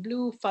that's the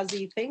blue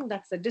fuzzy thing,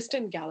 that's the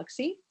distant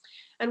galaxy.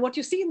 And what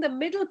you see in the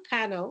middle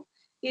panel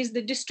is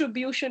the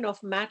distribution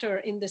of matter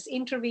in this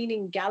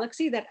intervening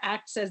galaxy that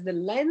acts as the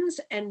lens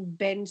and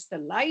bends the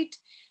light,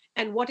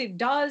 and what it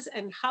does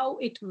and how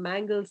it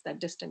mangles that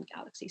distant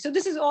galaxy. So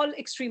this is all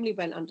extremely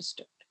well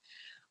understood.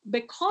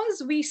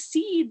 Because we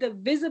see the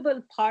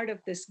visible part of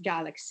this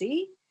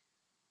galaxy,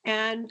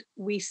 and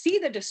we see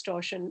the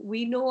distortion,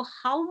 we know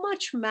how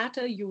much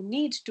matter you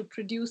need to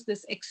produce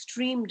this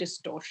extreme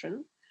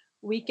distortion.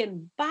 We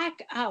can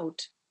back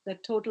out the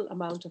total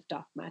amount of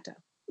dark matter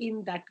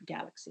in that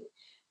galaxy.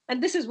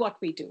 And this is what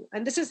we do.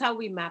 And this is how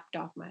we map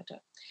dark matter.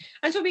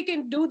 And so we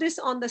can do this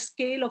on the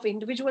scale of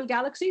individual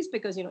galaxies,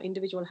 because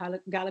individual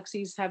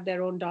galaxies have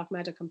their own dark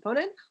matter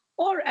component,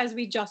 or as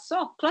we just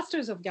saw,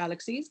 clusters of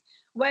galaxies,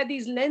 where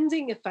these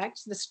lensing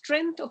effects, the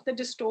strength of the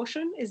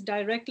distortion is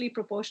directly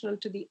proportional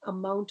to the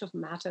amount of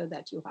matter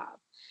that you have.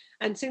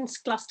 And since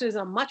clusters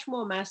are much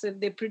more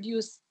massive, they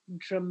produce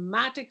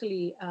dramatic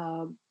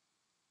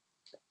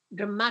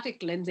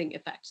lensing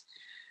effects.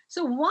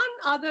 So one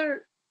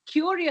other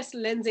curious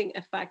lensing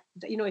effect.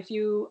 If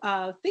you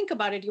think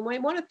about it, you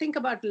might want to think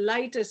about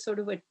light as sort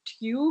of a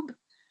tube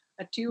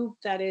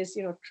that is,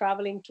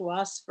 traveling to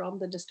us from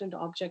the distant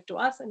object to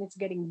us, and it's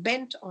getting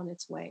bent on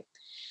its way.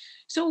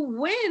 So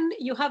when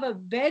you have a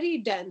very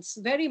dense,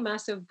 very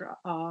massive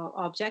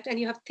object, and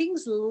you have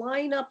things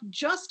line up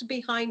just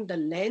behind the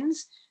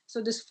lens,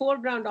 so this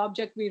foreground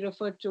object we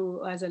refer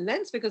to as a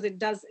lens because it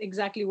does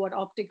exactly what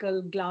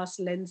optical glass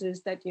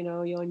lenses that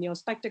your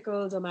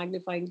spectacles or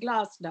magnifying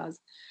glass does.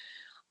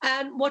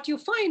 And what you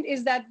find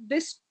is that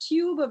this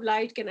tube of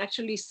light can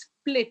actually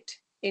split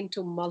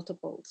into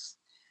multiples.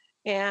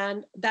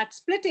 And that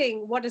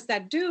splitting, what does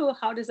that do?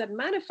 How does that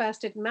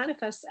manifest? It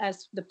manifests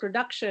as the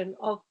production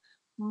of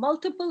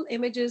multiple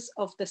images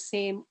of the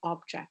same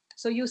object.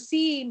 So you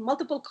see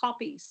multiple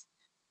copies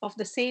of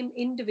the same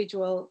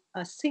individual,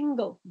 a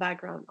single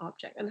background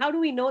object. And how do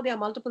we know they are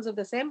multiples of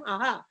the same?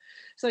 Aha.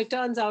 So it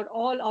turns out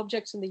all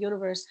objects in the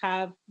universe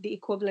have the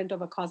equivalent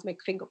of a cosmic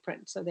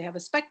fingerprint. So they have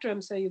a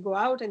spectrum. So you go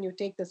out and you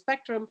take the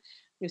spectrum,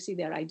 you see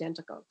they're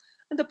identical.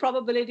 And the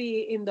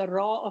probability in the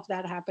raw of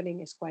that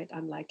happening is quite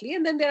unlikely.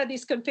 And then there are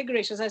these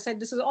configurations. I said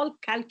this is all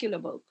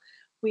calculable.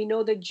 We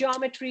know the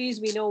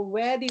geometries, we know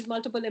where these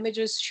multiple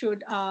images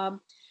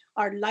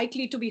are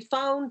likely to be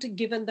found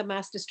given the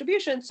mass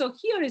distribution. So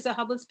here is a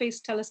Hubble Space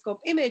Telescope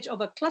image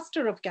of a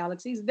cluster of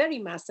galaxies, very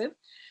massive.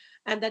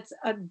 And that's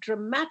a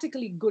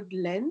dramatically good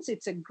lens.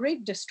 It's a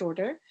great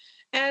distorter.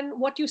 And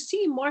what you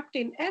see marked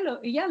in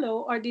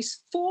yellow are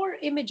these 4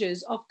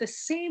 images of the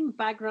same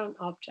background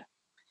object.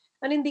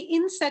 And in the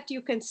inset,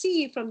 you can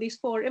see from these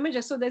 4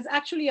 images, so there's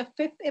actually a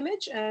 5th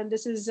image, and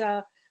this is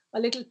a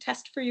little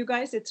test for you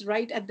guys. It's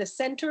right at the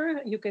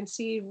center. You can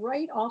see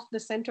right off the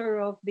center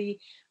of the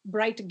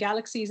bright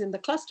galaxies in the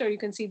cluster, you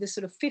can see this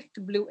sort of 5th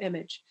blue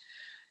image.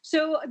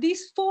 So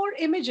these 4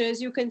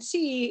 images you can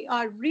see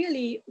are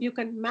really, you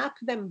can map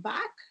them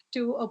back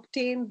to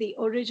obtain the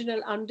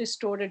original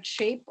undistorted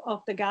shape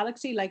of the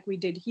galaxy like we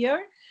did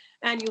here.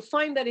 And you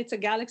find that it's a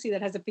galaxy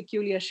that has a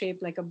peculiar shape,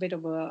 like a bit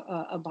of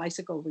a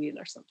bicycle wheel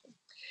or something.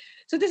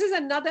 So this is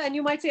another, and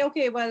you might say,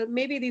 okay, well,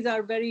 maybe these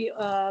are very,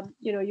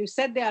 you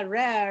said they are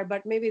rare,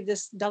 but maybe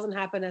this doesn't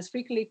happen as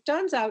frequently. It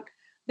turns out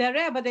they're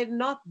rare, but they're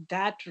not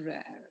that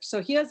rare.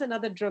 So here's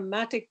another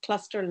dramatic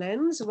cluster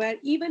lens where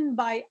even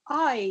by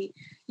eye,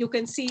 you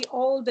can see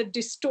all the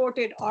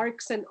distorted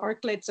arcs and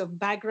arclets of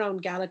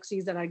background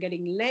galaxies that are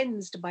getting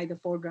lensed by the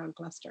foreground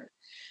cluster.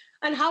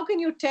 And how can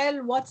you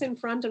tell what's in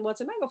front and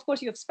what's in back? Of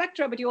course, you have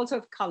spectra, but you also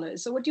have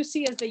colors. So what you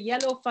see as the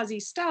yellow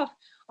fuzzy stuff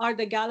are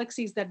the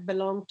galaxies that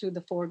belong to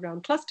the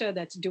foreground cluster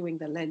that's doing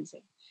the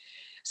lensing.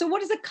 So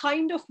what is the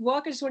kind of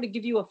work? I just want to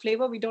give you a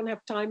flavor. We don't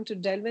have time to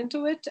delve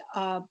into it.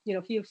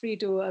 Feel free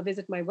to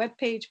visit my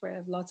webpage where I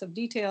have lots of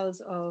details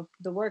of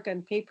the work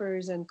and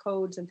papers and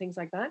codes and things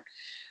like that.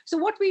 So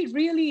what we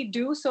really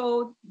do,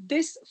 so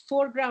this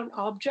foreground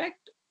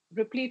object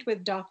replete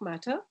with dark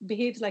matter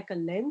behaves like a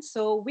lens.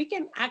 So we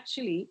can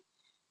actually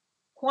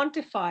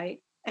quantify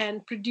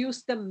and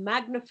produce the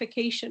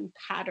magnification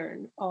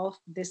pattern of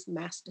this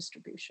mass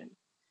distribution.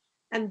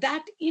 And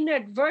that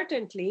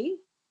inadvertently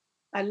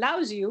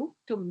allows you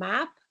to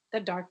map the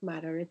dark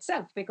matter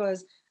itself,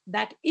 because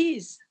that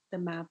is the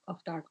map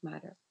of dark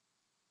matter.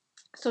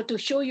 So to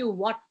show you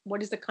what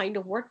is the kind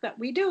of work that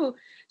we do,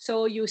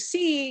 so you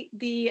see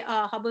the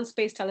Hubble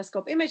Space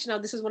Telescope image. Now,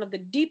 this is one of the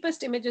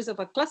deepest images of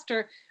a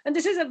cluster, and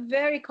this is a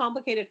very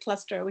complicated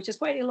cluster, which is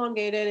quite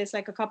elongated. It's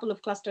like a couple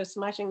of clusters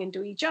smashing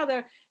into each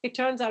other. It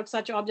turns out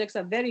such objects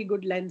are very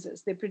good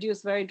lenses. They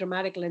produce very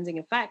dramatic lensing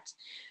effects.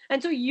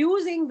 And so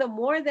using the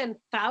more than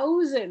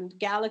 1,000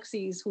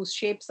 galaxies whose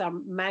shapes are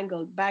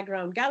mangled,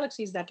 background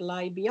galaxies that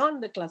lie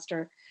beyond the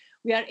cluster,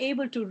 we are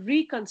able to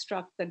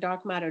reconstruct the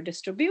dark matter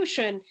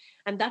distribution.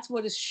 And that's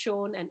what is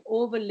shown and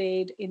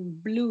overlaid in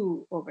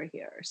blue over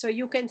here. So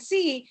you can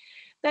see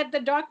that the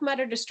dark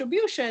matter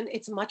distribution,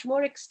 it's much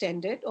more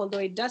extended, although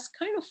it does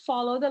kind of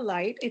follow the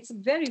light. It's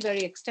very, very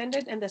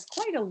extended, and there's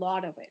quite a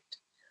lot of it.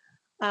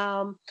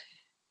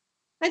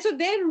 And so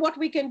then what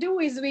we can do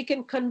is we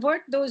can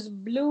convert those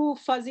blue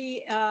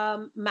fuzzy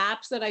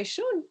maps that I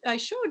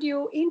showed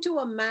you into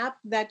a map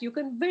that you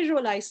can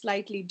visualize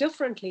slightly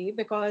differently,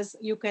 because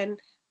you can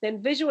then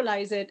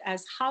visualize it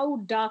as how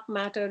dark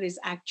matter is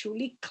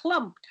actually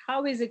clumped.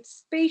 How is it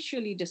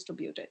spatially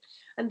distributed?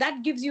 And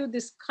that gives you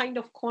this kind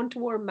of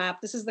contour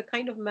map. This is the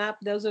kind of map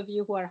those of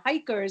you who are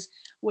hikers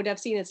would have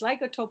seen. It's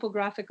like a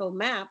topographical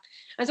map.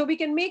 And so we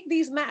can make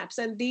these maps,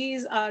 and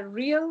these are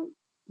real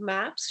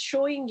maps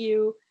showing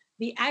you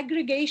the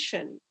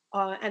aggregation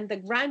and the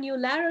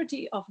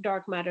granularity of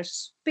dark matter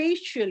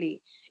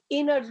spatially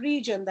in a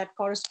region that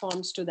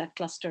corresponds to that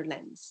cluster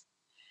lens.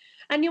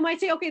 And you might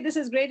say, okay, this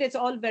is great. It's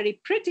all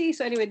very pretty.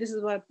 So anyway, this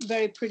is a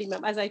very pretty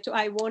map. As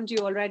I warned you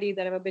already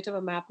that I'm a bit of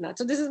a map nut.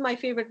 So this is my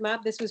favorite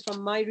map. This was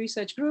from my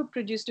research group,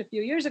 produced a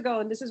few years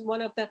ago. And this is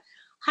one of the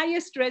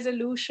highest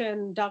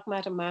resolution dark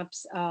matter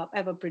maps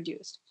ever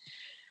produced.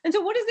 And so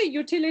what is the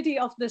utility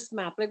of this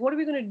map? Like, what are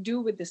we going to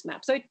do with this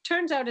map? So it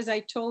turns out, as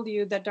I told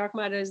you, that dark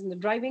matter is in the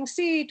driving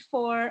seat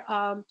for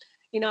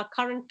in our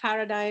current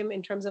paradigm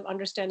in terms of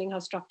understanding how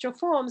structure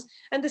forms.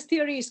 And this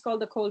theory is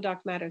called the cold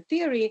dark matter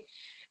theory.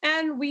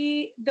 And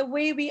the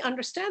way we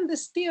understand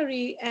this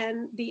theory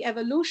and the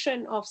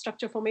evolution of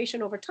structure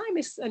formation over time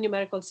is a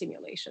numerical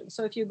simulation.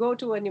 So if you go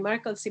to a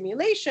numerical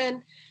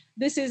simulation,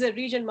 this is a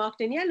region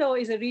marked in yellow,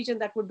 is a region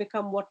that would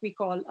become what we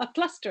call a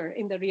cluster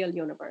in the real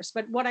universe.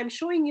 But what I'm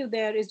showing you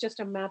there is just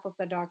a map of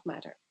the dark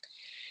matter.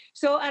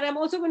 So, and I'm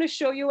also going to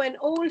show you an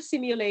old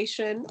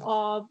simulation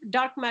of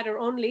dark matter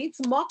only.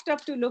 It's mocked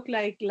up to look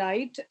like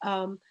light,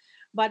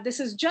 but this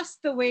is just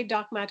the way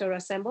dark matter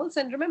assembles.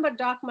 And remember,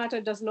 dark matter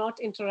does not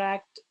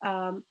interact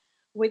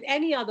with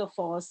any other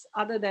force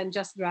other than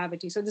just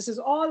gravity. So this is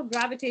all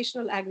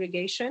gravitational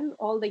aggregation.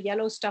 All the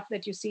yellow stuff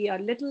that you see are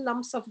little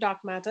lumps of dark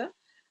matter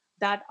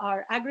that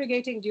are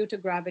aggregating due to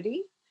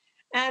gravity.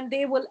 And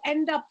they will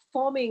end up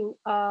forming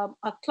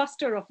a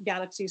cluster of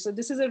galaxies. So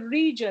this is a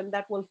region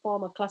that will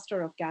form a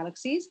cluster of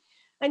galaxies.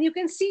 And you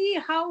can see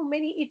how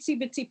many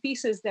itsy bitsy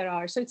pieces there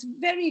are. So it's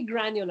very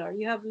granular.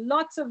 You have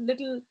lots of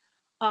little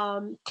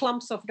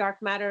clumps of dark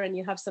matter, and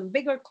you have some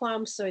bigger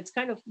clumps. So it's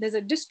kind of, there's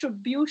a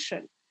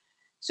distribution.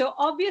 So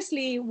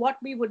obviously what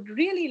we would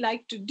really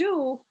like to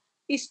do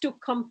is to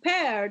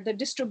compare the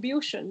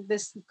distribution,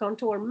 this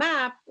contour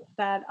map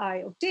that I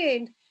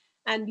obtained,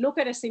 and look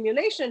at a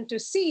simulation to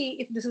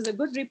see if this is a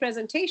good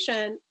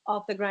representation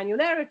of the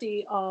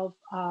granularity of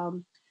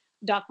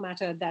dark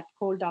matter that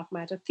cold dark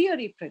matter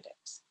theory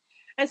predicts.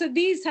 And so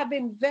these have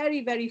been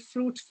very, very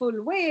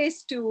fruitful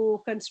ways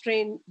to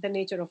constrain the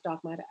nature of dark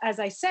matter. As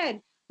I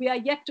said, we are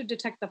yet to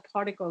detect the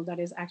particle that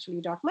is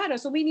actually dark matter.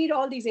 So we need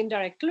all these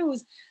indirect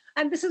clues.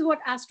 And this is what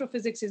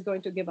astrophysics is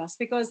going to give us,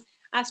 because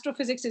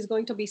astrophysics is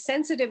going to be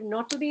sensitive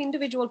not to the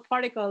individual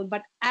particle,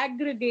 but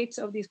aggregates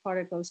of these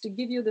particles to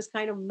give you this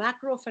kind of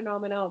macro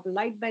phenomena of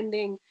light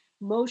bending,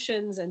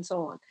 motions, and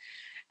so on.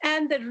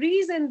 And the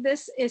reason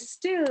this is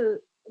still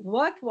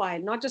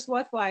worthwhile, not just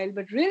worthwhile,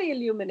 but really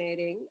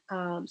illuminating,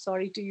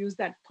 sorry to use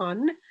that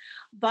pun,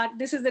 but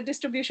this is the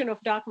distribution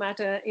of dark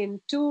matter in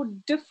two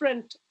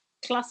different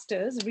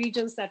clusters,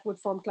 regions that would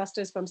form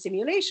clusters from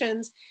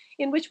simulations,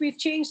 in which we've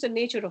changed the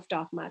nature of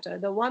dark matter.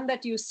 The one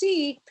that you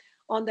see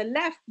on the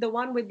left, the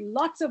one with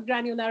lots of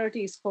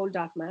granularity, is cold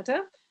dark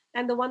matter.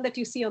 And the one that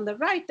you see on the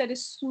right that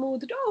is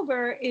smoothed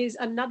over is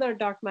another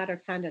dark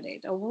matter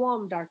candidate, a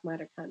warm dark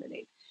matter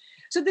candidate.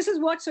 So this is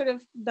what sort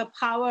of the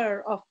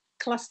power of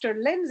cluster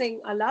lensing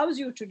allows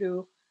you to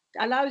do,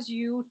 allows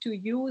you to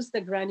use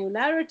the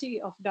granularity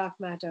of dark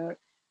matter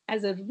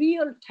as a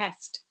real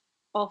test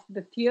of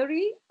the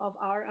theory of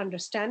our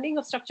understanding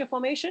of structure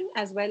formation,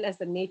 as well as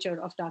the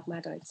nature of dark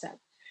matter itself.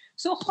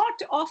 So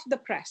hot off the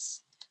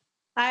press,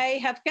 I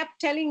have kept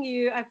telling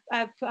you,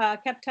 I've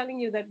kept telling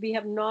you that we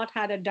have not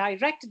had a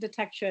direct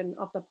detection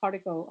of the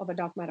particle, of a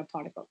dark matter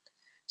particle.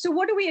 So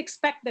what do we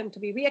expect them to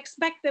be? We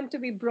expect them to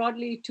be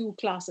broadly two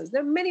classes.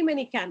 There are many,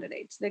 many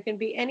candidates. There can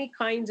be any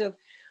kinds of,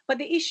 but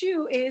the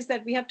issue is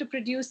that we have to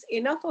produce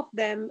enough of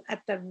them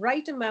at the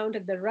right amount,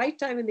 at the right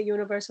time in the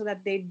universe, so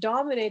that they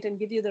dominate and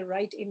give you the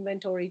right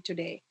inventory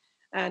today,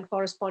 and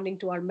corresponding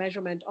to our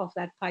measurement of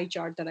that pie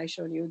chart that I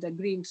showed you, the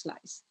green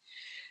slice.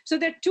 So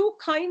there are two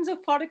kinds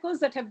of particles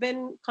that have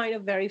been kind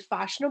of very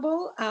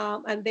fashionable,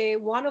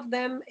 and one of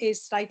them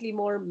is slightly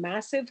more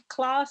massive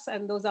class,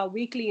 and those are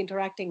weakly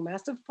interacting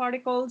massive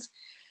particles.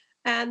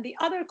 And the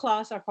other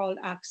class are called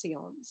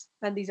axions,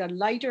 and these are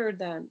lighter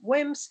than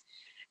WIMPs.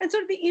 And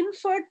sort of the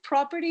inferred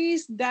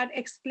properties that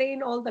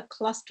explain all the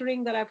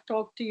clustering that I've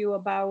talked to you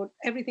about,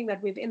 everything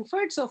that we've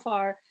inferred so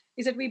far,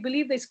 is that we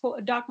believe these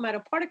dark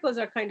matter particles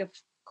are kind of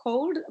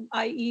cold,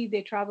 i.e.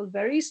 they travel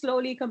very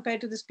slowly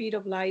compared to the speed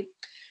of light.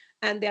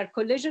 And they are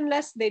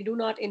collisionless, they do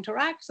not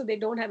interact, so they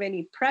don't have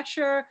any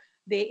pressure,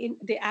 they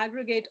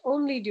aggregate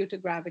only due to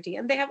gravity,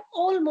 and they have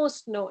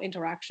almost no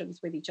interactions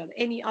with each other,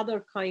 any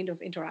other kind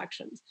of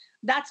interactions.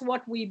 That's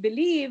what we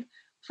believe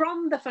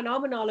from the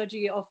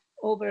phenomenology of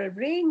over a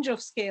range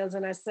of scales,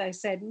 and as I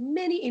said,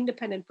 many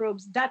independent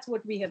probes, that's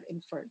what we have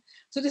inferred.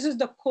 So this is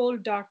the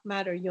cold dark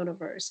matter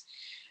universe.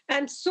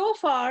 And so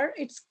far,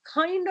 it's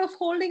kind of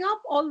holding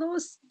up, although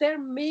there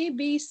may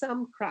be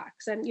some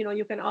cracks. And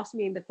you can ask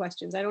me in the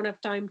questions. I don't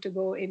have time to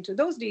go into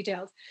those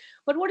details.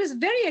 But what is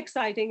very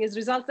exciting is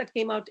results that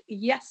came out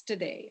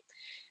yesterday.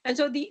 And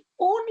so the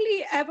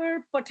only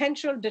ever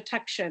potential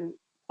detection,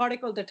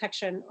 particle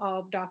detection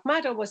of dark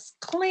matter, was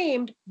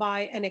claimed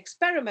by an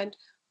experiment,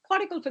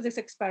 particle physics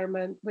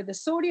experiment, with the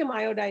sodium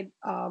iodide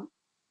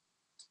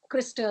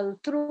crystal,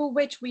 through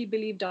which we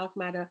believe dark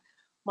matter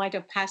might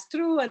have passed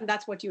through, and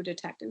that's what you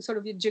detect. And sort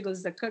of it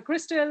jiggles the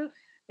crystal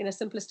in a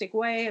simplistic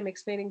way. I'm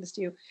explaining this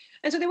to you.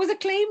 And so there was a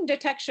claim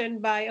detection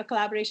by a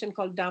collaboration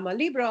called Dama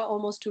Libra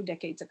almost 2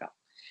 decades ago.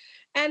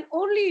 And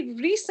only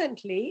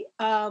recently,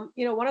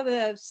 one of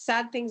the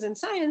sad things in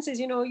science is,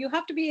 you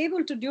have to be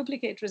able to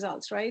duplicate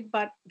results, right?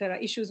 But there are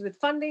issues with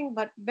funding.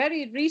 But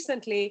very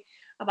recently,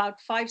 about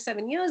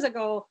 5-7 years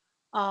ago,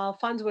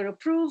 funds were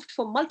approved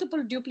for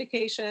multiple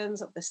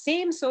duplications of the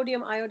same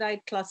sodium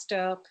iodide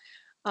cluster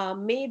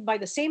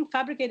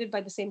fabricated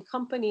by the same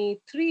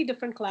company, 3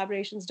 different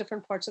collaborations,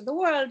 different parts of the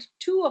world.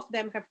 2 of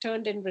them have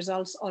turned in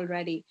results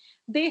already.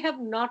 They have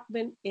not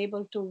been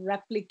able to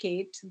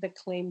replicate the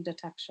claimed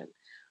detection.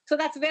 So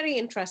that's very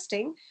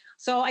interesting.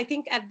 So I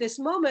think at this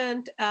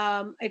moment,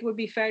 it would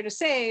be fair to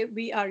say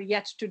we are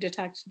yet to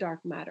detect dark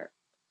matter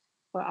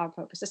for our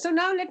purposes. So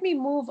now let me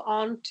move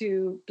on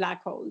to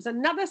black holes,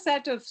 another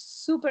set of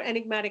super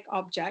enigmatic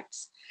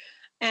objects,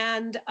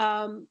 and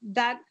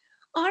that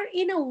are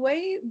in a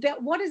way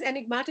that what is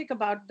enigmatic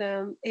about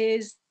them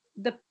is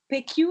the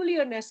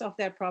peculiarness of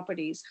their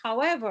properties.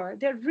 However,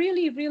 they're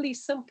really, really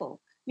simple.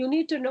 You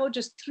need to know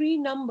just 3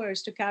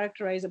 numbers to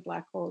characterize a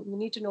black hole. You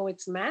need to know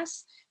its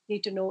mass, you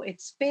need to know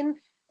its spin,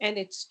 and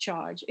its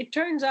charge. It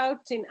turns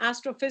out in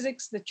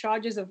astrophysics, the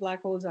charges of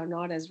black holes are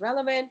not as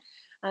relevant.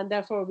 And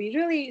therefore,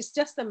 it's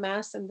just the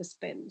mass and the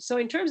spin. So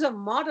in terms of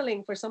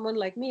modeling for someone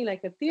like me,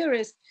 like a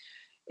theorist,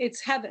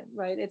 it's heaven,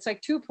 right? It's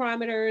like 2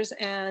 parameters,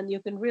 and you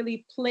can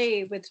really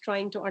play with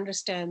trying to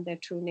understand their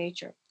true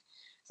nature.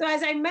 So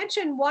as I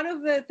mentioned, one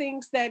of the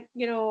things that,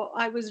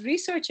 I was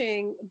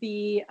researching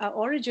the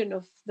origin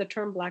of the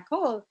term black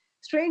hole.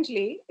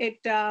 Strangely,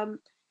 it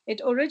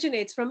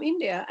originates from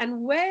India,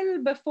 and well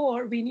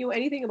before we knew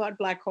anything about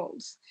black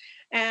holes.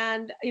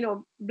 And,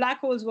 black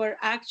holes were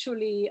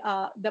actually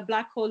the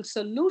black hole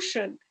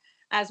solution,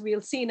 as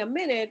we'll see in a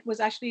minute, was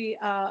actually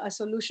a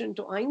solution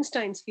to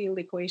Einstein's field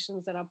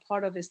equations that are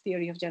part of his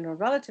theory of general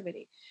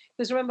relativity.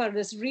 Because remember,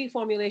 this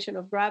reformulation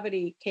of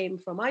gravity came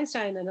from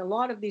Einstein, and a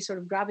lot of these sort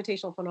of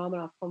gravitational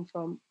phenomena come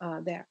from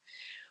there.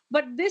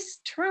 But this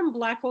term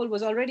black hole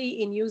was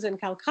already in use in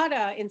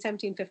Calcutta in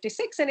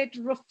 1756, and it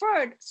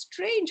referred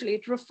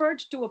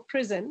to a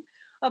prison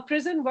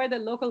where the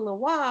local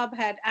Nawab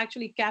had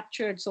actually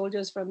captured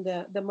soldiers from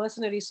the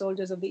mercenary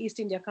soldiers of the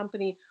East India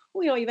Company,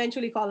 who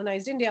eventually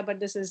colonized India, but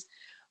this is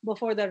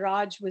before the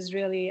Raj was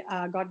really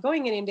got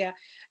going in India.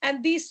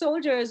 And these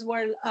soldiers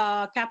were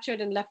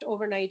captured and left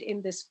overnight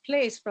in this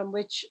place, from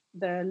which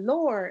the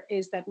lore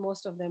is that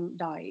most of them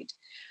died.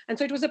 And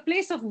so it was a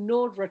place of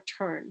no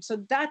return.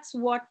 So that's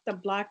what the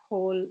black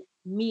hole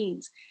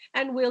means.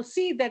 And we'll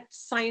see that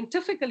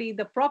scientifically,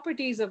 the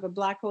properties of a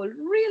black hole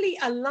really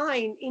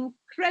align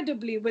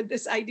incredibly with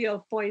this idea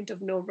of point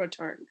of no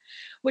return,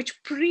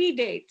 which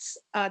predates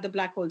the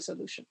black hole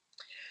solution.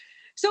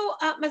 So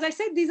as I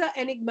said, these are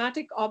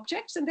enigmatic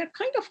objects, and they're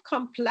kind of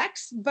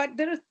complex, but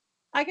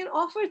I can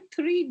offer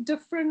 3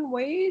 different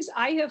ways.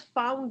 I have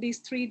found these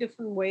 3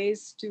 different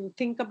ways to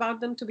think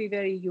about them to be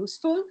very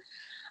useful.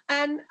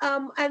 And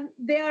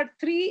there are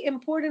 3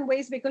 important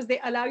ways because they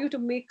allow you to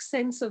make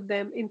sense of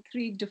them in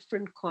 3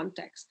 different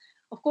contexts.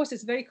 Of course,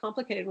 it's very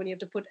complicated when you have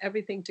to put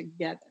everything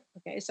together.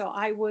 Okay, so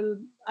I will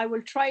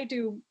try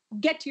to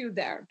get you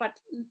there, but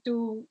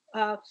to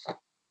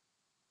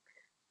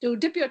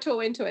dip your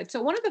toe into it.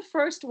 So one of the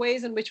first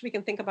ways in which we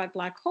can think about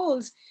black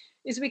holes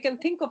is we can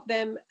think of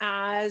them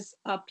as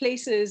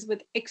places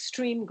with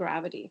extreme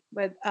gravity,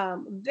 with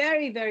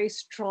very, very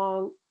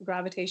strong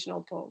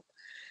gravitational pull.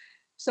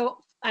 So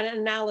an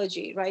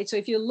analogy, right? So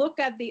if you look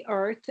at the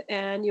Earth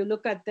and you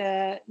look at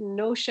the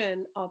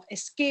notion of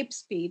escape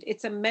speed,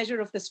 it's a measure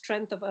of the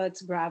strength of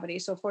Earth's gravity.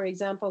 So for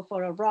example,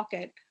 for a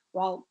rocket,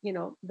 well,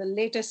 the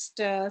latest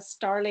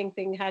Starlink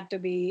thing had to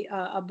be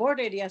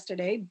aborted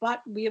yesterday,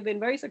 but we have been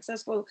very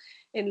successful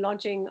in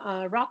launching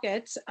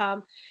rockets.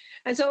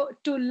 And so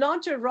to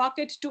launch a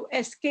rocket to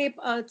escape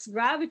Earth's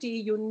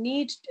gravity,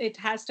 it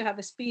has to have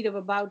a speed of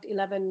about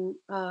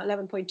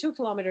 11.2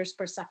 kilometers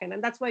per second.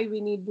 And that's why we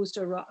need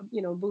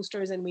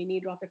boosters, and we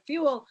need rocket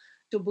fuel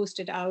to boost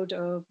it out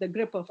of the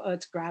grip of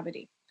Earth's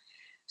gravity.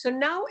 So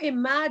now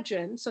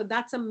imagine, so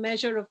that's a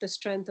measure of the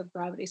strength of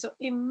gravity. So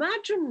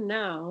imagine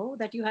now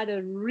that you had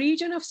a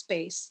region of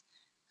space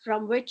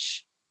from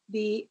which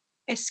the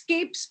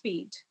escape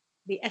speed,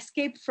 the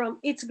escape from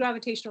its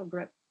gravitational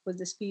grip, was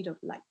the speed of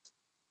light.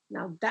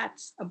 Now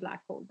that's a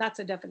black hole. That's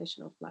a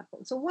definition of black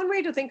hole. So one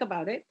way to think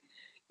about it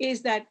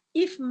is that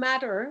if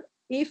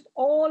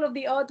all of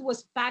the Earth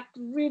was packed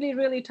really,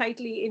 really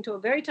tightly into a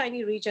very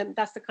tiny region,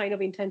 that's the kind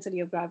of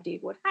intensity of gravity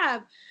it would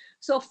have.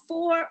 So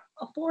for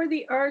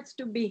the Earth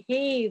to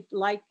behave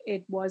like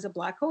it was a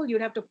black hole, you'd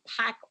have to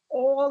pack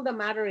all the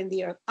matter in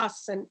the Earth,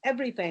 us and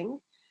everything,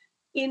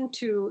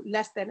 into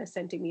less than a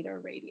centimeter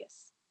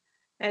radius.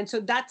 And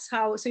so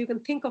so you can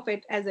think of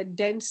it as a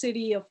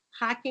density of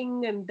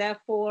packing and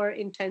therefore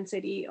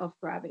intensity of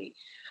gravity.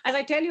 As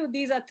I tell you,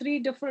 these are 3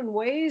 different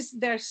ways.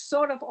 They're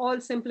sort of all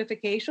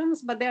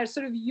simplifications, but they're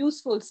sort of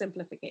useful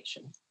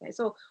simplifications. Okay?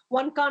 So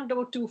one can't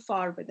go too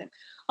far with them.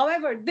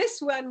 However,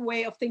 this one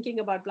way of thinking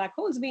about black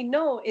holes we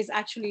know is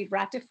actually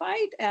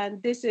ratified,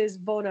 and this is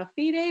bona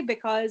fide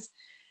because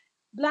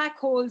black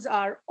holes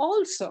are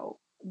also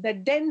the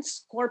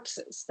dense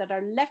corpses that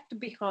are left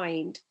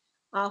behind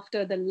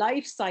after the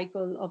life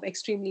cycle of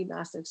extremely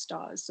massive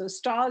stars. So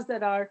stars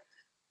that are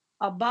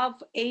above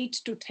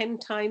 8 to 10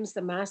 times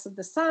the mass of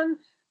the sun,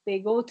 they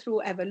go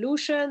through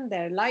evolution,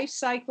 their life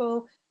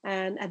cycle,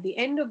 and at the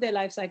end of their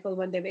life cycle,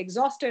 when they've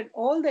exhausted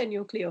all their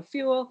nuclear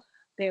fuel,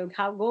 they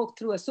will go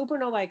through a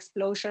supernova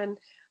explosion,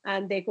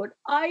 and they could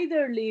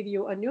either leave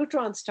you a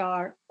neutron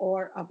star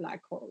or a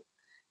black hole.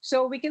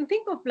 So we can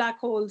think of black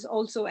holes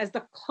also as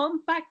the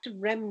compact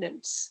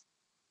remnants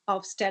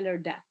of stellar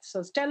death.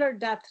 So stellar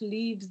death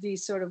leaves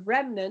these sort of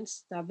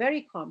remnants that are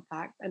very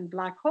compact, and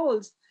black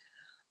holes.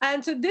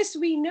 And so this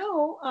we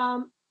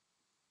know,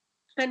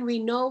 and we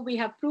know we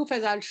have proof,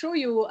 as I'll show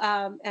you,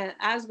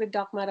 as with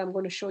dark matter, I'm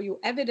going to show you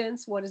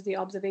evidence. What is the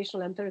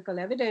observational empirical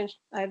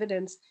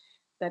evidence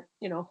that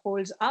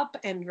holds up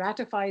and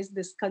ratifies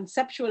this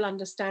conceptual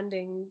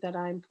understanding that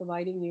I'm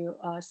providing you,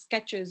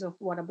 sketches of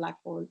what a black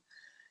hole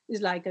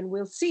is like. And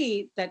we'll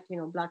see that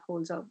black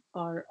holes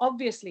are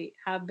obviously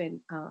have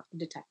been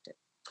detected.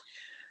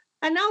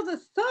 And now the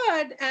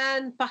third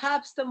and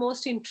perhaps the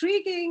most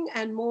intriguing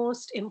and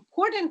most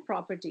important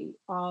property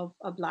of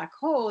a black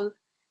hole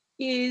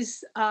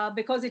is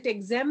because it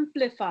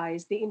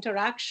exemplifies the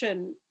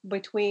interaction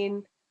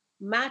between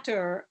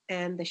matter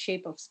and the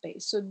shape of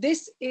space. So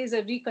this is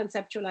a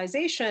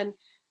reconceptualization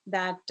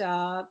that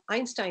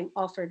Einstein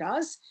offered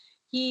us.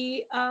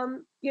 He,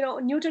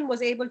 Newton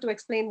was able to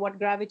explain what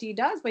gravity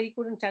does, but he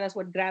couldn't tell us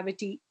what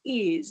gravity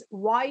is.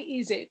 Why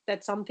is it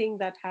that something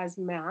that has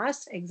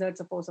mass exerts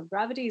a force of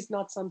gravity is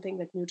not something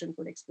that Newton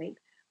could explain?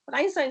 But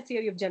Einstein's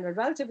theory of general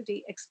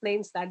relativity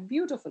explains that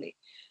beautifully.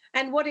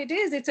 And what it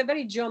is, it's a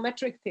very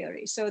geometric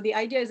theory. So the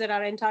idea is that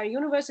our entire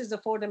universe is a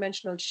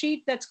four-dimensional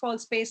sheet that's called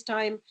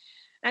space-time.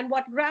 And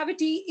what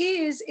gravity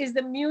is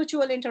the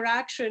mutual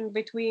interaction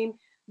between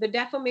the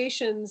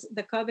deformations,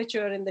 the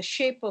curvature, and the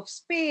shape of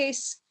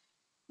space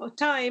or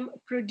time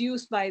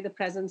produced by the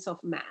presence of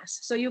mass.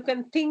 So you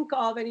can think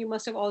of, and you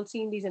must have all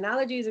seen these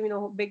analogies,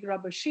 big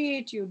rubber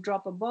sheet, you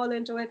drop a ball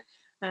into it,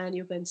 and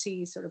you can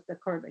see sort of the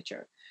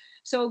curvature.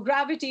 So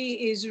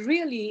gravity is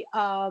really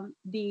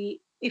the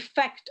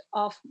effect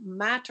of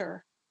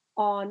matter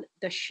on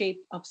the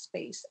shape of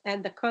space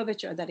and the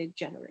curvature that it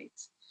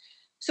generates.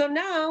 So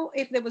now,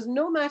 if there was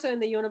no matter in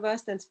the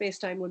universe, then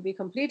space-time would be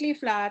completely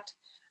flat.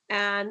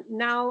 And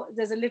now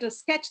there's a little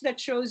sketch that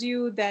shows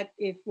you that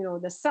if,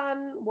 the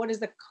sun, what is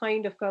the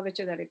kind of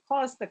curvature that it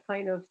causes, the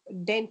kind of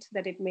dent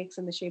that it makes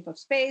in the shape of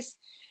space.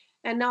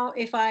 And now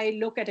if I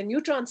look at a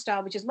neutron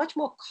star, which is much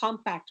more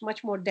compact,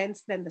 much more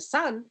dense than the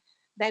sun,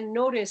 then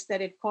notice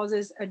that it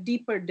causes a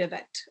deeper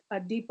divot, a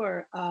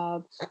deeper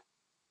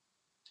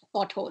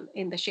pothole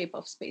in the shape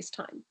of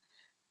space-time.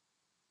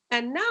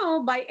 And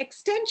now, by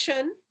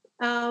extension,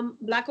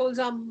 black holes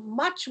are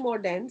much more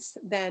dense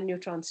than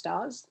neutron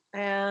stars,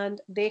 and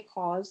they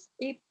cause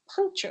a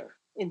puncture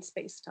in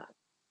space-time.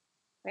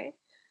 Okay?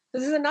 So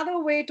this is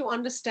another way to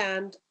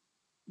understand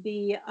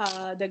the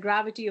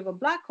gravity of a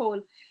black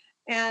hole,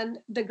 and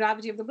the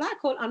gravity of the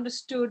black hole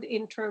understood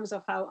in terms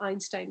of how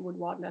Einstein would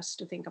want us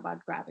to think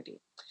about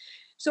gravity.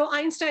 So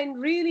Einstein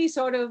really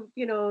sort of,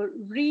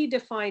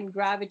 redefined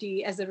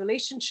gravity as a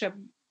relationship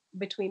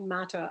between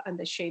matter and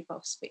the shape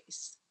of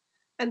space.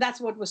 And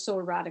that's what was so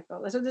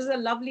radical. So this is a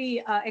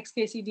lovely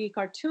XKCD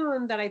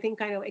cartoon that I think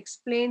kind of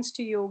explains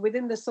to you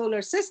within the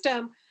solar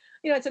system.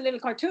 It's a little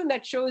cartoon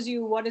that shows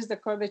you what is the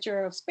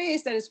curvature of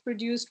space that is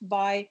produced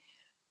by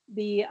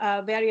the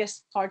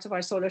various parts of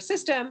our solar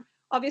system.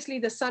 Obviously,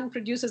 the sun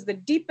produces the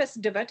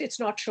deepest divot. It's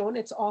not shown,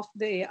 it's off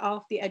the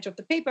edge of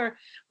the paper,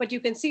 but you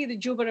can see the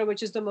Jupiter,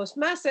 which is the most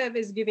massive,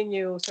 is giving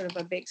you sort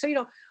of a big,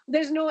 so,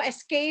 there's no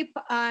escape.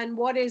 And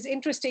what is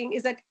interesting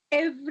is that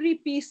every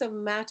piece of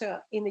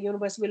matter in the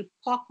universe will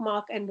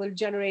pockmark and will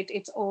generate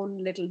its own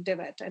little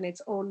divot and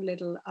its own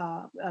little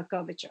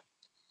curvature.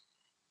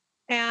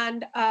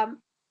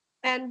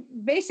 And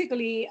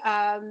basically,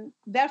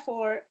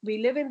 therefore, we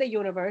live in the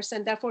universe,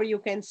 and therefore you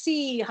can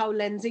see how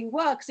lensing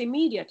works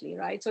immediately,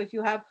 right? So if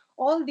you have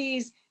all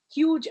these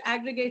huge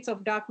aggregates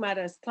of dark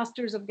matter,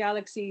 clusters of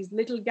galaxies,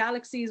 little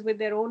galaxies with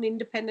their own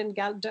independent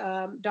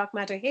dark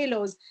matter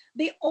halos,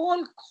 they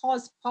all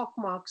cause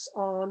pockmarks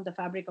on the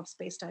fabric of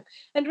space-time.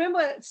 And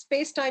remember,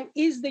 space-time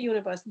is the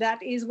universe.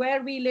 That is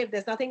where we live.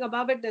 There's nothing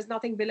above it. There's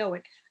nothing below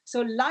it.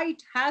 So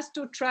light has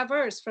to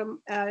traverse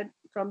from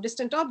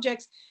distant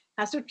objects,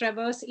 has to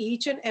traverse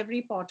each and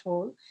every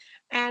pothole.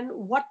 And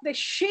what the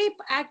shape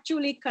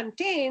actually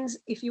contains,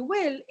 if you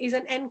will, is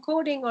an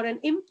encoding or an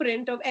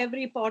imprint of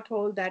every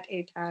pothole that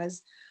it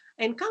has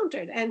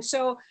encountered. And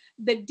so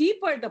the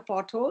deeper the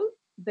pothole,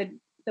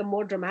 the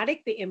more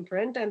dramatic the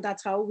imprint, and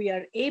that's how we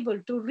are able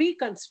to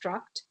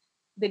reconstruct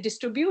the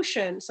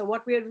distribution. So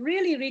what we're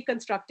really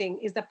reconstructing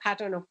is the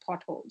pattern of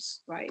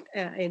potholes, right,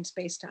 in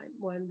space-time,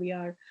 when we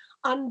are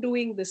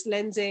undoing this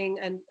lensing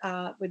and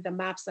with the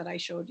maps that I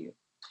showed you.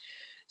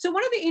 So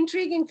one of the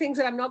intriguing things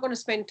that I'm not going to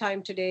spend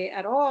time today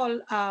at all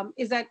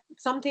is that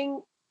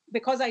something,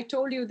 because I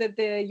told you that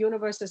the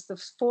universe is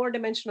the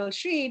four-dimensional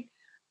sheet,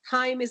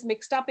 time is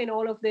mixed up in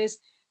all of this.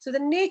 So the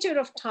nature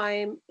of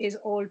time is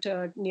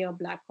altered near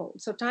black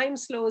holes. So time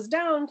slows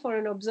down for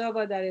an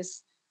observer that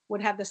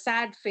would have the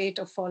sad fate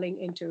of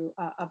falling into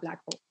a black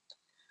hole.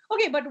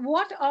 Okay, but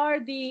what are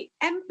the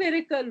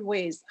empirical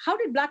ways? How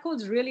did black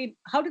holes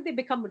how did they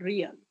become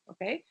real?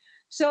 Okay.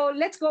 So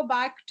let's go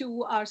back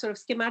to our sort of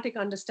schematic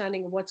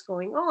understanding of what's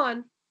going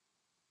on.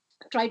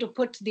 try to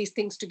put these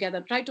things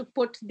together, try to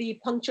put the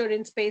puncture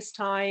in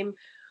space-time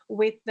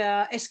with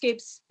the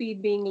escape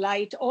speed being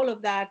light, all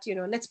of that,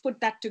 let's put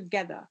that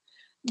together.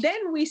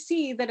 Then we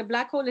see that a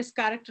black hole is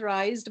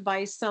characterized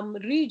by some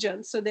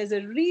region. So there's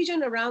a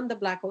region around the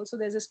black hole. So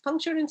there's this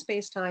puncture in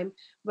space-time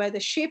where the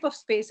shape of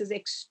space is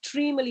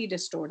extremely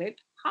distorted,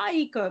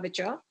 high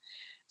curvature.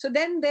 So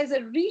then there's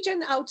a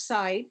region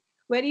outside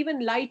where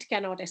even light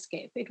cannot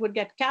escape. It would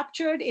get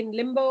captured in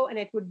limbo and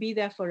it would be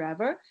there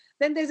forever.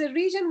 Then there's a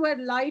region where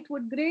light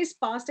would graze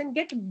past and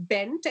get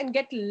bent and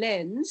get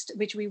lensed,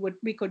 which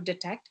we could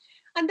detect.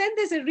 And then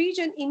there's a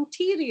region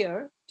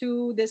interior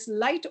to this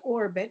light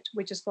orbit,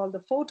 which is called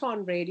the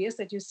photon radius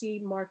that you see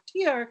marked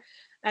here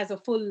as a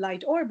full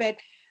light orbit.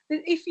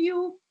 If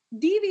you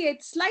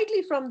deviate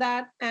slightly from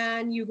that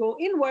and you go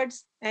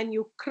inwards and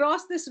you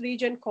cross this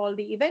region called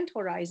the event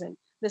horizon,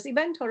 this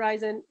event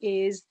horizon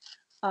is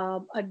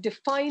a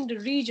defined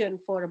region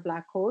for a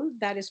black hole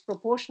that is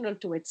proportional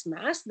to its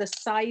mass. The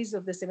size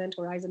of this event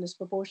horizon is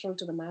proportional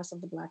to the mass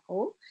of the black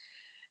hole.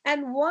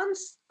 And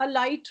once a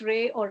light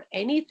ray, or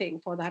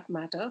anything for that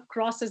matter,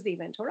 crosses the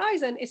event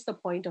horizon, it's the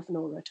point of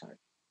no return.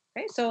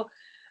 Okay, so,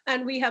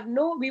 and we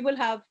will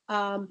have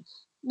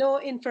no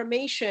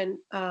information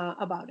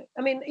about it.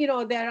 I mean,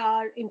 there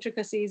are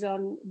intricacies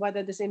on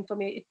whether this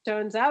information, it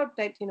turns out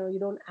that, you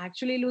don't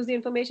actually lose the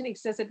information.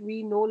 It's just that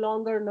we no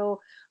longer know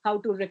how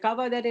to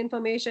recover that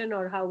information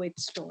or how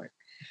it's stored.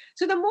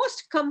 So the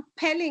most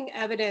compelling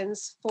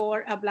evidence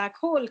for a black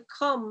hole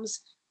comes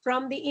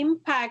from the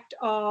impact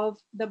of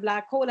the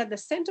black hole at the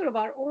center of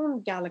our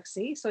own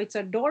galaxy. So it's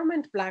a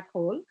dormant black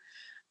hole,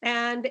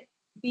 and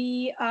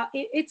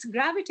its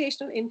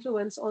gravitational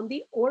influence on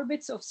the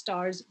orbits of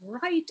stars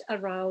right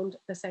around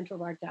the center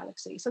of our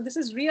galaxy. So this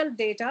is real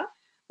data.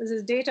 This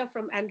is data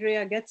from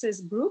Andrea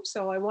Getz's group.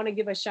 So I want to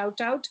give a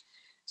shout out.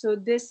 So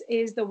this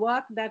is the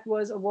work that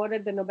was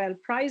awarded the Nobel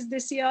Prize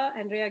this year.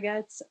 Andrea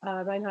Getz,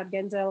 Reinhard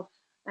Genzel,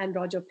 and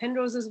Roger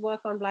Penrose's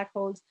work on black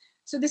holes.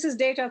 So this is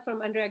data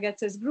from Andrea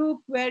Getz's group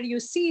where you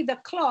see the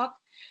clock.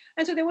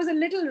 And so there was a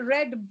little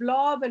red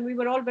blob, and we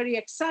were all very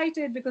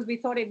excited because we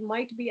thought it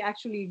might be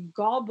actually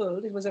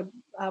gobbled. It was a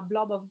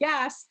blob of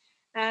gas.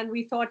 And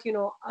we thought,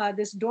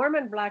 this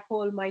dormant black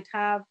hole might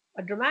have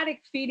a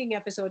dramatic feeding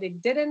episode.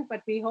 It didn't,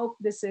 but we hope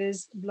this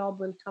blob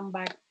will come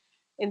back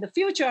in the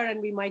future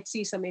and we might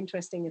see some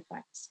interesting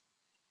effects.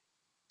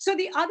 So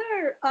the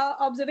other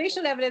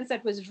observational evidence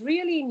that was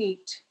really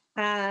neat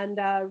and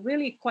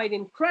really quite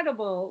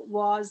incredible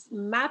was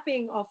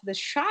mapping of the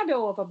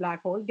shadow of a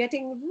black hole,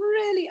 getting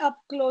really up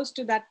close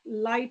to that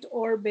light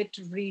orbit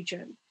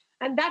region.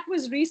 And that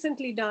was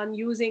recently done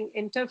using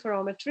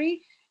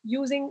interferometry,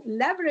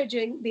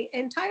 leveraging the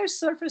entire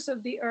surface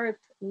of the Earth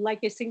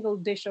like a single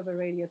dish of a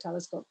radio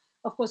telescope.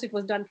 Of course, it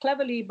was done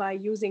cleverly by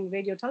using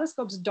radio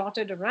telescopes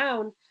dotted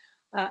around,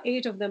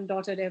 8 of them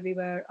dotted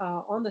everywhere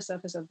on the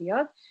surface of the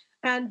Earth.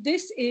 And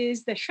this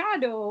is the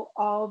shadow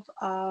of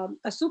a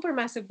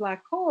supermassive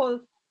black hole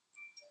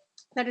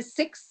that is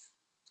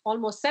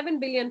almost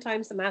 7 billion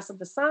times the mass of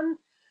the sun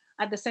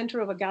at the center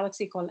of a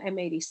galaxy called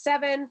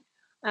M87.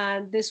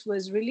 And this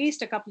was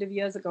released a couple of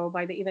years ago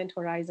by the Event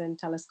Horizon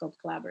Telescope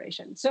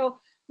collaboration. So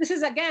this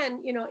is,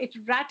 again, it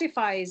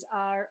ratifies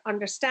our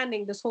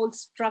understanding, this whole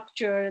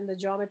structure and the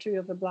geometry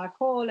of the black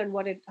hole and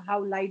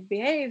how light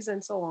behaves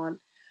and so on.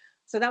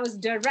 So that was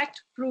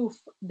direct proof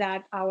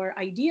that our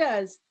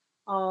ideas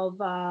of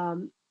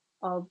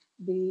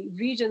the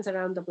regions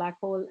around the black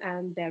hole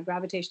and their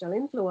gravitational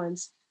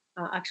influence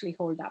actually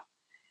hold up.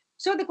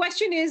 So the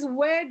question is,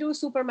 where do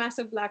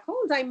supermassive black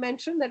holes? I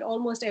mentioned that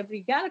almost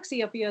every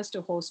galaxy appears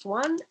to host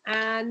one.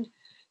 And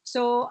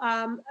so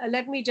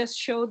let me just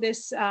show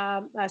this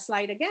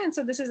slide again.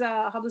 So this is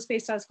a Hubble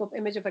Space Telescope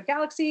image of a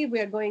galaxy. We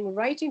are going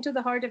right into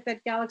the heart of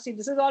that galaxy.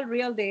 This is all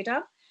real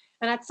data.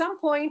 And at some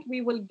point,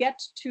 we will get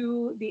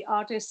to the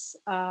artist's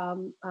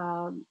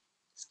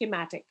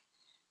schematic,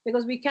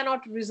 because we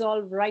cannot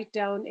resolve right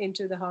down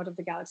into the heart of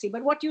the galaxy.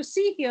 But what you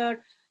see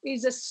here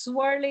is a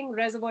swirling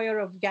reservoir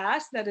of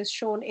gas that is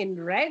shown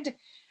in red,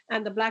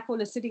 and the black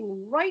hole is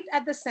sitting right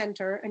at the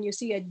center, and you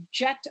see a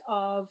jet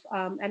of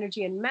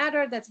energy and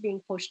matter that's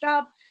being pushed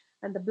up,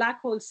 and the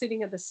black hole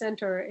sitting at the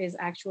center is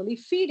actually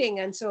feeding,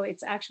 and so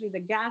it's actually the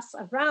gas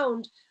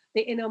around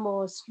the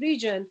innermost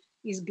region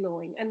is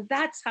glowing, and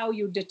that's how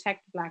you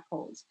detect black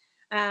holes.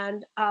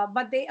 And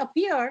but they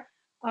appear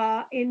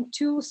in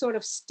two sort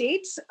of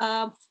states.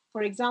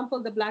 For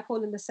example, the black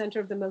hole in the center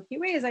of the Milky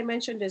Way, as I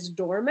mentioned, is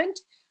dormant.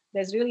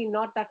 There's really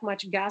not that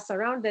much gas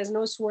around. There's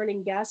no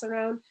swirling gas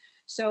around.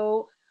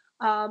 So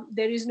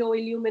there is no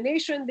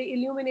illumination. The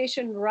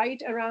illumination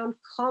right around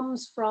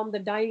comes from the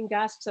dying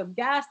gasps of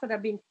gas that are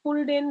being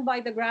pulled in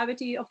by the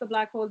gravity of the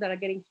black hole, that are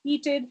getting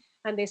heated,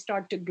 and they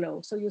start to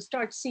glow. So you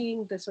start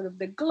seeing the sort of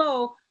the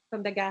glow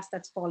from the gas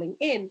that's falling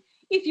in,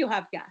 if you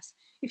have gas.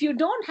 If you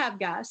don't have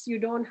gas, you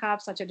don't have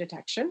such a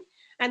detection.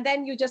 And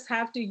then you just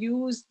have to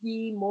use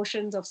the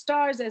motions of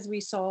stars, as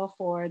we saw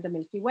for the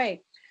Milky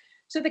Way.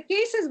 So the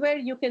cases where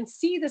you can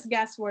see this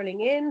gas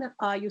swirling in,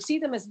 you see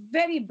them as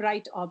very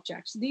bright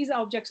objects. These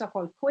objects are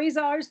called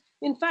quasars.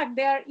 In fact,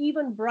 they are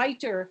even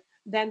brighter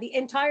than the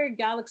entire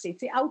galaxy.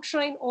 They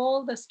outshine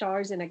all the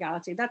stars in a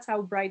galaxy. That's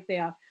how bright they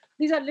are.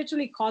 These are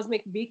literally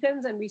cosmic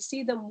beacons, and we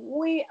see them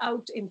way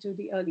out into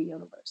the early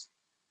universe.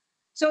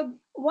 So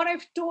what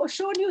I've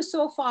shown you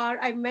so far,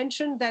 I've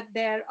mentioned that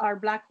there are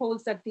black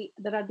holes that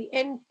are the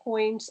end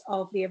points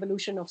of the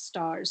evolution of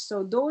stars.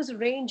 So those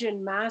range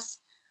in mass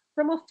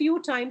from a few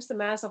times the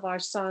mass of our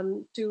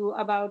sun to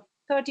about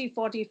 30,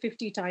 40,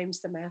 50 times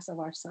the mass of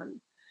our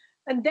sun.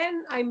 And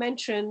then I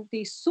mentioned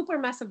the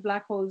supermassive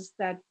black holes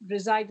that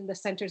reside in the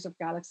centers of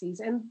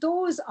galaxies. And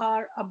those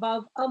are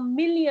above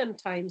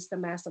 1,000,000 times the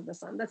mass of the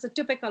sun. That's a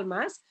typical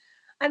mass.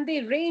 And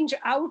they range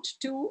out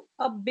to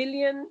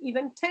 1,000,000,000,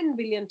 even 10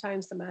 billion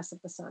times the mass of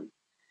the sun.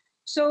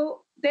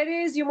 So there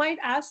is, you might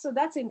ask, so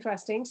that's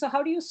interesting. So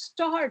how do you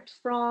start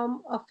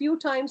from a few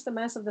times the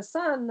mass of the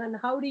sun, and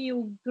how do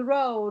you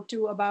grow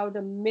to about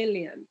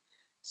 1,000,000?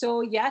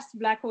 So yes,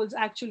 black holes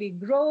actually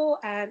grow,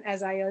 and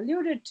as I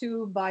alluded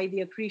to, by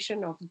the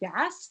accretion of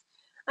gas.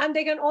 And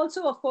they can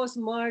also, of course,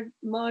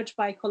 merge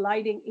by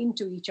colliding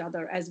into each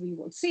other, as we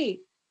will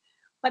see.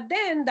 But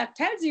then that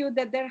tells you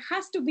that there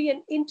has to be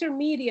an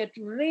intermediate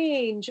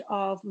range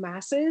of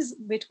masses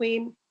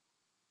between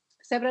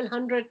several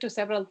hundred to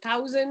several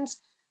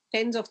thousands,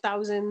 tens of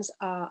thousands,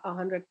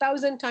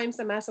 100,000 times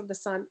the mass of the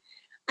sun.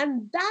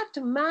 And that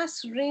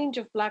mass range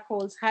of black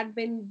holes had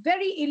been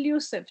very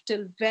elusive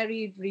till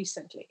very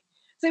recently.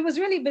 So it was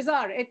really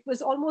bizarre. It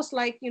was almost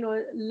like,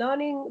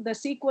 learning the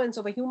sequence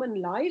of a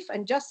human life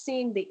and just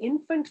seeing the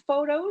infant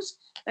photos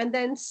and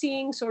then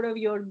seeing sort of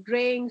your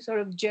graying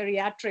sort of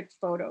geriatric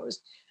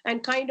photos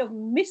and kind of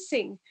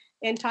missing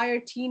entire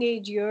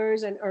teenage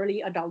years and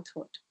early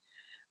adulthood.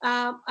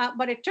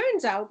 But it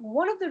turns out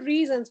one of the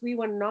reasons we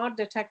were not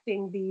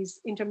detecting these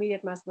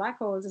intermediate mass black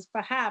holes is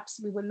perhaps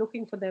we were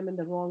looking for them in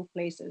the wrong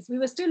places. We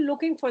were still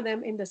looking for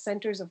them in the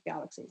centers of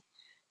galaxies.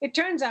 It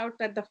turns out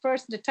that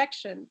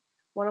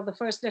one of the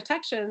first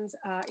detections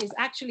is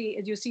actually,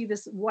 as you see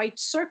this white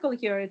circle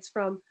here, it's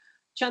from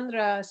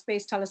Chandra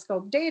Space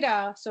Telescope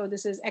data. So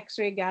this is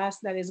X-ray gas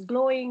that is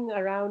glowing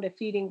around a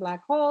feeding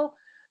black hole.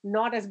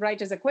 Not as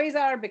bright as a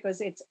quasar because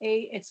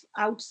it's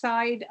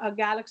outside a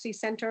galaxy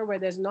center where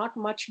there's not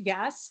much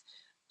gas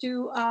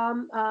to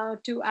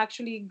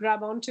actually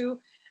grab onto,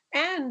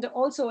 and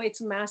also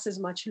its mass is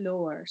much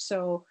lower.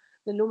 So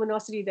the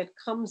luminosity that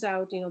comes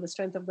out, the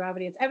strength of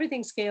gravity,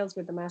 everything scales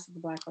with the mass of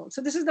the black hole.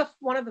 So this is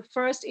one of the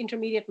first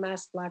intermediate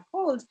mass black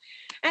holes,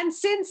 and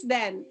since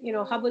then,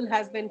 Hubble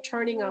has been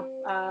turning up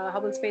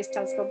Hubble Space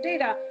Telescope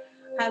data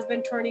has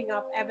been turning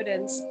up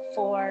evidence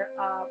for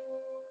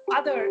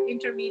other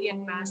intermediate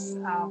mass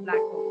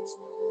black holes.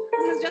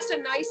 This is just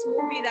a nice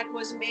movie that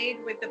was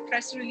made with the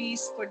press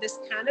release for this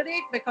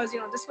candidate because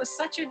this was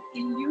such an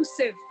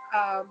elusive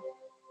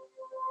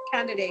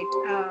candidate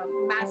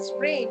mass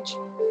range.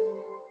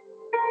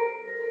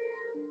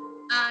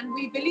 And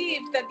we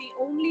believed that the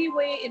only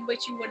way in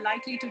which you were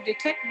likely to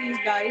detect these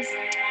guys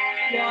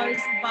was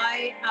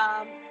by,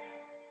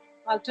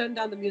 I'll turn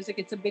down the music,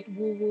 it's a bit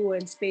woo-woo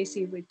and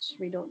spacey, which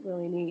we don't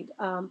really need.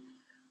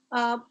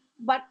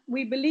 But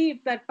we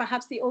believe that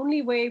perhaps the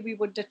only way we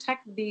would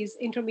detect these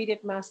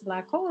intermediate mass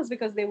black holes,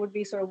 because they would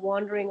be sort of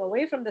wandering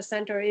away from the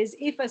center, is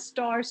if a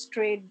star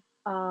strayed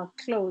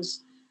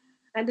close.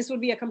 And this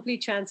would be a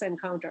complete chance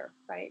encounter,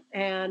 right?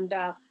 And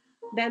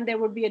then there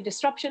would be a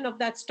disruption of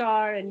that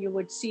star and you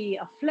would see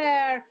a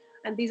flare,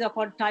 and these are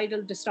called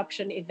tidal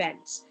disruption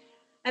events.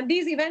 And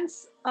these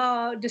events,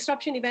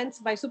 disruption events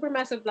by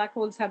supermassive black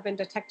holes have been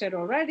detected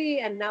already,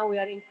 and now we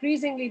are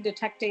increasingly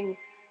detecting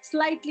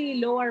slightly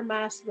lower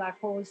mass black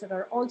holes that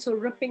are also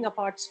ripping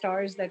apart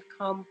stars that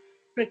come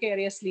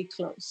precariously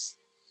close.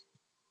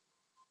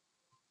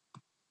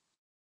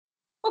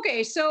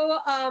 Okay, so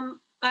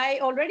I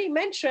already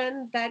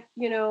mentioned that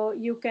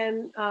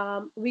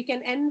we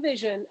can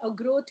envision a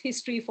growth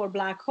history for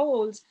black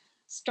holes,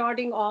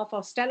 starting off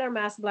of stellar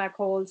mass black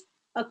holes,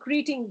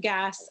 accreting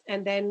gas,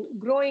 and then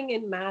growing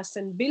in mass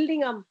and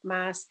building up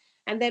mass,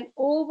 and then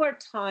over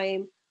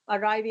time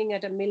arriving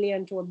at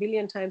 1,000,000 to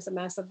 1,000,000,000 times the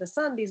mass of the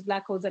sun. These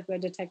black holes that we're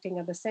detecting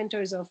are the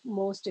centers of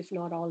most, if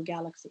not all,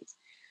 galaxies.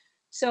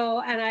 So,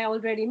 and I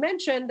already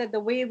mentioned that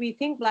the way we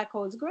think black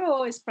holes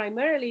grow is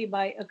primarily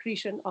by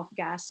accretion of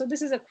gas. So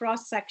this is a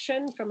cross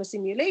section from a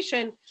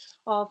simulation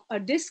of a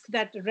disk,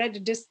 that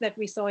red disk that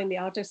we saw in the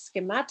outer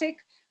schematic.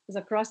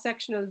 There's a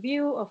cross-sectional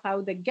view of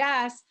how the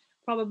gas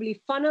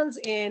probably funnels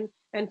in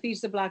and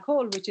feeds the black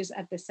hole, which is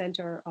at the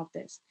center of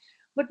this.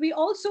 But we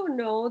also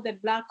know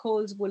that black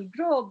holes will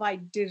grow by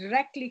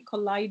directly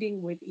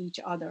colliding with each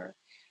other.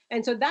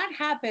 And so that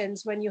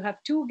happens when you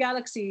have two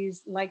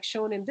galaxies, like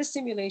shown in this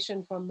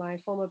simulation from my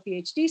former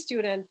PhD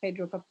student,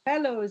 Pedro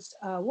Capello's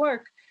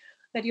work,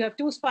 that you have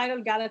two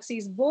spiral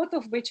galaxies, both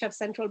of which have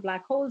central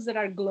black holes that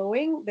are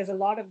glowing. There's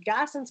a lot of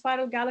gas in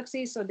spiral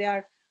galaxies, so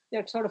they're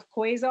sort of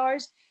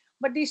quasars.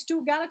 But these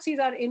two galaxies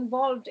are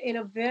involved in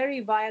a very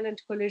violent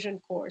collision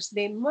course.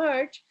 They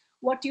merge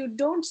What you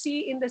don't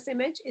see in this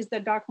image is the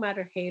dark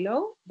matter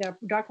halo. There are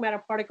dark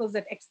matter particles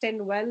that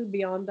extend well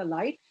beyond the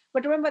light,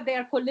 but remember they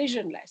are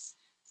collisionless.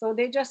 So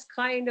they just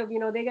kind of,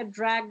 they get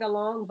dragged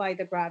along by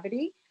the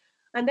gravity.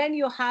 And then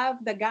you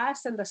have the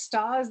gas and the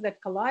stars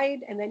that collide,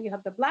 and then you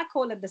have the black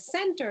hole at the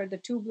center. The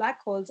two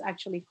black holes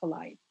actually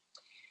collide.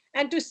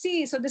 And to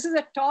see, so this is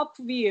a top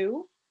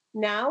view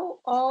now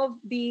of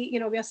the,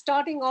 we are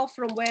starting off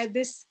from where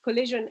this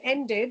collision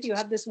ended. You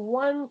have this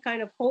one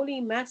kind of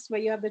holy mess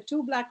where you have the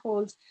two black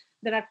holes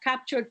that are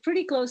captured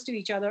pretty close to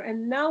each other.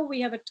 And now we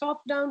have a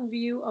top-down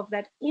view of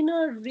that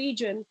inner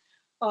region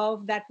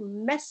of that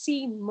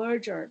messy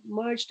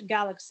merged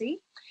galaxy.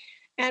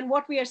 And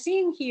what we are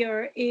seeing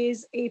here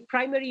is a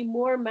primary,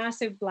 more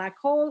massive black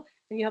hole,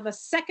 and you have a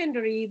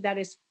secondary that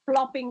is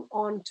plopping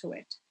onto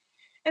it.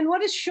 And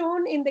what is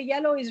shown in the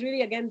yellow is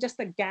really, again, just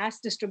the gas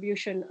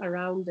distribution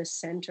around the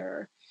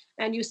center.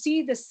 And you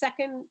see the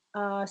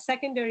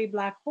secondary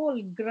black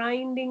hole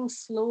grinding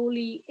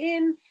slowly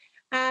in.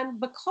 And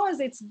because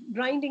it's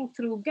grinding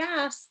through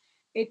gas,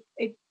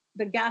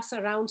 the gas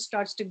around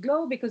starts to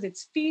glow because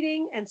it's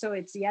feeding. And so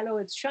it's yellow,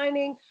 it's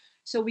shining.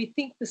 So we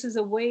think this is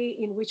a way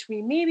in which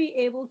we may be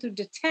able to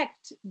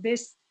detect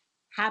this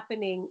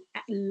happening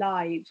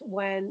live.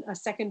 When a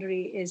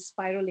secondary is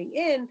spiraling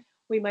in,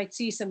 we might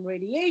see some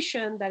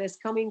radiation that is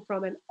coming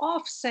from an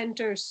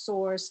off-center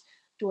source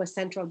to a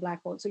central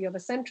black hole. So you have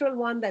a central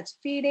one that's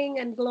feeding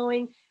and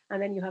glowing,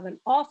 and then you have an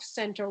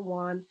off-center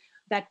one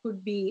that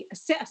could be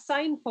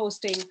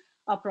signposting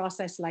a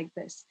process like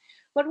this.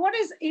 But what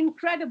is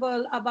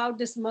incredible about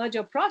this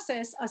merger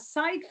process,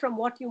 aside from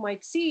what you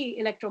might see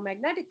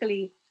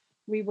electromagnetically,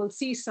 we will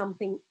see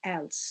something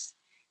else.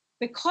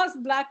 Because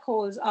black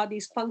holes are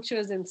these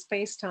punctures in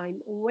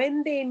space-time,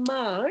 when they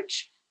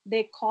merge,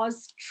 they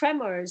cause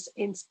tremors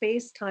in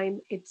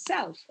space-time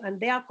itself, and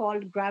they are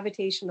called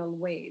gravitational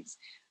waves.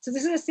 So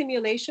this is a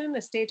simulation,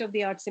 a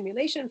state-of-the-art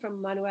simulation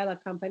from Manuela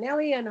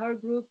Campanelli and her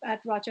group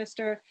at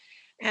Rochester.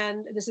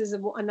 And this is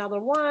another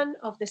one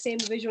of the same,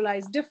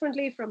 visualized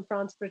differently, from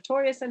Franz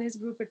Pretorius and his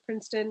group at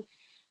Princeton.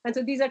 And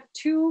so these are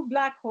two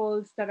black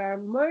holes that are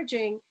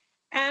merging,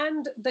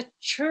 and the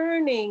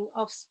churning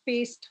of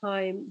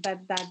space-time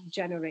that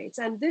generates.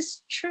 And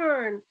this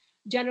churn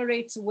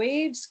generates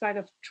waves, kind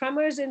of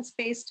tremors in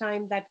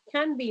space-time that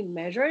can be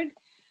measured.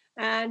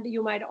 And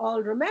you might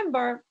all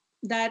remember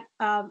that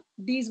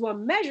these were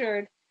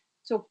measured.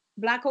 So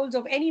black holes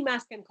of any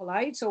mass can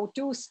collide. So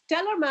two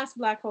stellar mass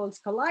black holes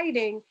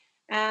colliding,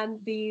 and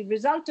the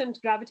resultant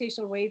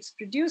gravitational waves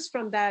produced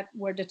from that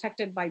were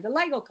detected by the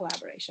LIGO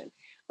collaboration.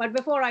 But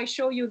before I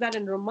show you that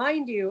and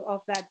remind you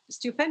of that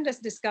stupendous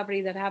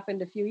discovery that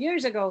happened a few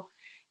years ago,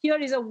 here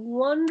is a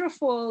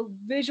wonderful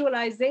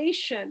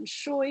visualization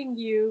showing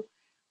you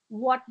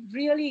what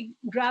really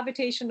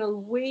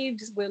gravitational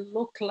waves will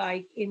look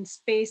like in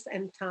space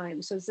and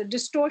time. So it's a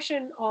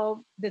distortion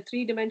of the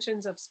three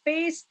dimensions of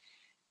space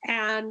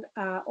and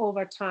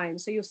over time.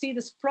 So you see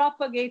this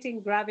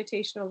propagating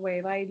gravitational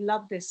wave. I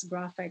love this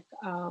graphic.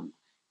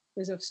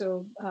 It's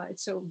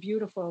so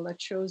beautiful.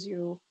 That shows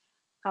you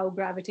how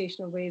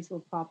gravitational waves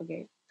will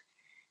propagate.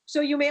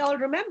 So you may all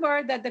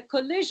remember that the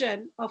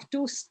collision of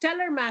two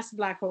stellar mass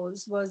black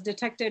holes was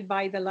detected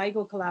by the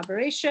LIGO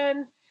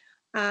collaboration.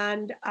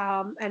 And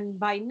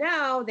by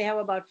now they have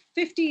about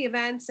 50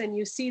 events, and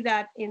you see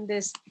that in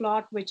this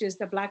plot, which is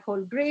the black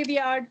hole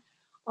graveyard.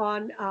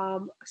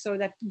 So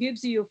that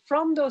gives you,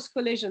 from those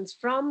collisions,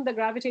 from the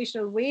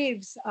gravitational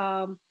waves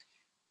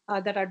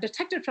that are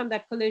detected from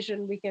that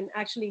collision, we can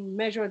actually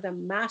measure the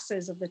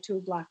masses of the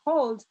two black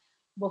holes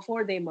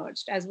before they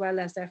merged, as well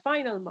as their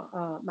final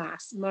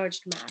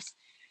merged mass.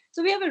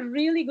 So we have a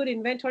really good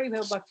inventory. We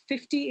have about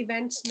 50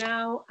 events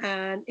now,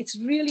 and it's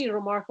really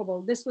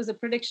remarkable. This was a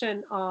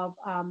prediction of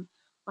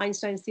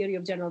Einstein's theory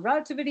of general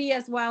relativity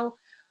as well.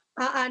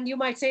 And you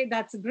might say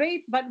that's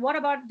great, but what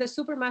about the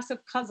supermassive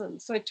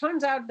cousins? So it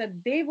turns out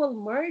that they will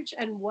merge,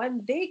 and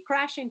when they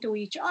crash into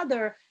each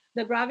other,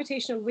 the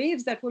gravitational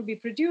waves that will be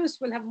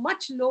produced will have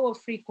much lower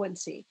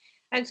frequency.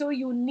 And so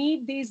you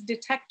need these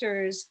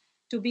detectors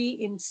to be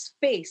in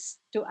space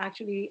to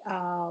actually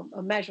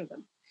measure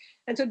them.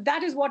 And so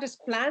that is what is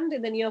planned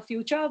in the near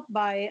future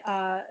by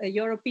a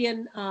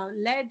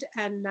European-led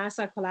and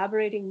NASA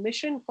collaborating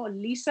mission called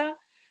LISA.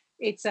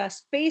 It's a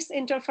space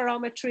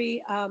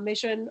interferometry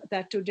mission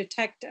to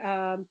detect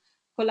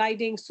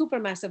colliding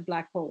supermassive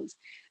black holes.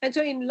 And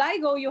so in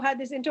LIGO, you had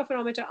these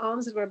interferometer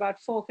arms that were about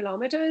 4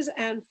 kilometers.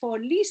 And for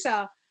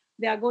LISA,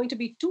 they are going to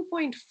be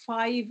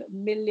 2.5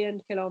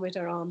 million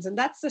kilometer arms. And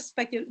that's the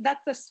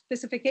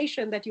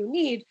specification that you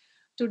need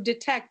to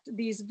detect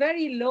these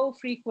very low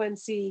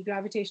frequency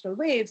gravitational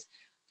waves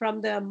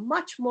from the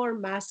much more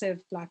massive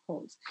black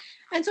holes.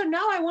 And so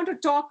now I want to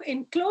talk,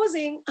 in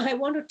closing, I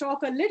want to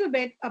talk a little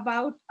bit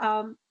about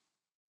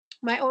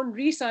my own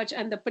research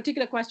and the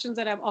particular questions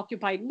that have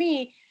occupied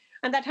me,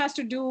 and that has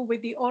to do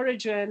with the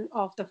origin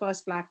of the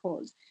first black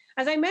holes.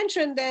 As I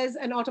mentioned, there's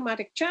an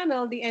automatic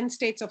channel, the end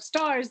states of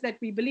stars, that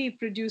we believe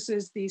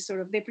produces these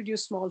they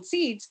produce small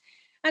seeds.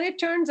 And it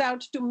turns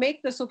out to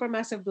make the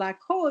supermassive black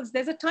holes,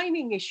 there's a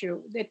timing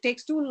issue. It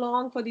takes too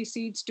long for these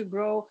seeds to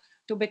grow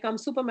to become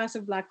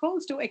supermassive black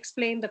holes to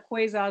explain the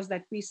quasars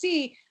that we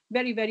see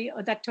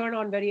that turn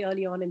on very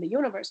early on in the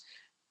universe.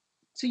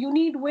 So you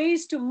need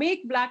ways to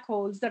make black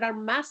holes that are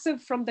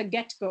massive from the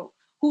get-go,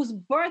 whose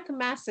birth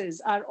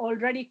masses are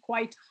already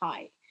quite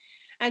high.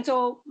 And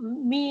so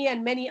me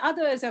and many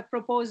others have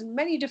proposed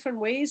many different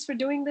ways for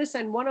doing this.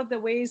 And one of the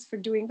ways for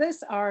doing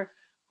this are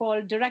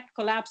called direct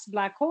collapse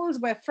black holes,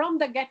 where from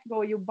the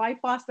get-go, you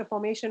bypass the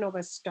formation of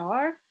a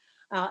star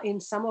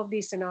in some of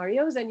these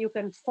scenarios, and you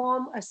can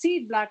form a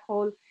seed black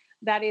hole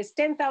that is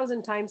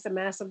 10,000 times the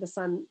mass of the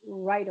sun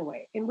right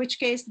away, in which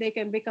case they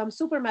can become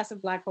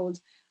supermassive black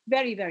holes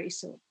very, very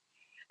soon.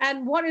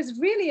 And what is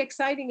really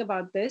exciting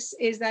about this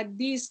is that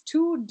these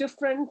two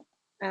different,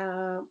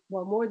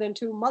 more than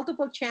two,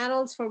 multiple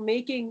channels for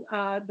making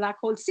black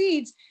hole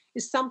seeds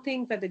is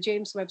something that the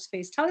James Webb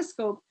Space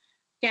Telescope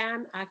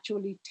can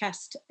actually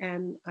test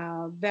and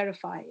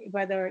verify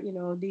whether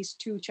these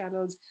two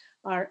channels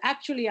are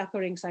actually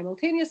occurring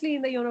simultaneously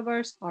in the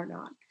universe or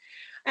not.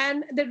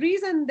 And the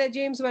reason the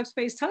James Webb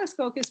Space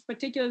Telescope is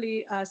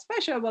particularly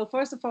special, well,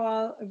 first of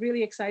all,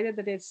 really excited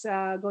that it's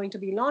going to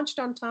be launched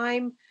on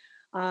time.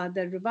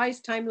 The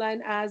revised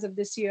timeline as of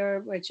this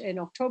year, which in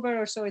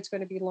October or so, it's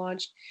going to be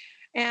launched.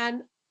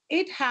 And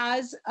it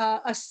has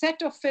a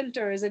set of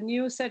filters, a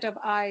new set of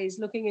eyes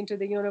looking into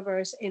the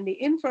universe in the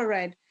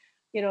infrared,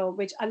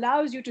 which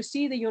allows you to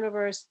see the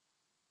universe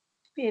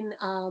in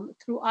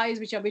through eyes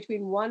which are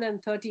between 1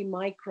 and 30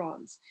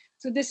 microns.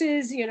 So this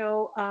is,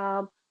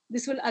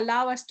 this will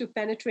allow us to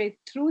penetrate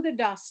through the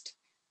dust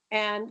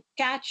and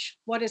catch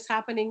what is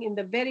happening in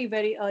the very,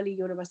 very early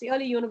universe. The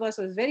early universe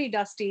was very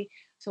dusty,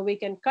 so we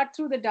can cut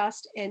through the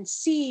dust and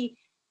see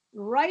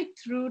right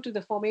through to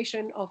the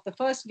formation of the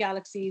first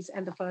galaxies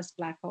and the first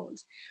black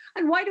holes.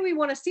 And why do we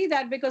want to see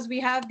that? Because we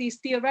have these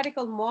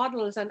theoretical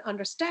models and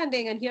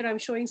understanding. And here I'm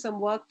showing some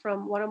work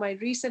from one of my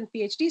recent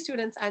PhD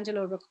students,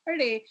 Angelo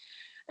Riccardi.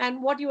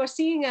 And what you are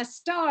seeing as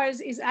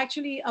stars is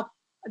actually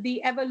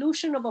the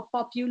evolution of a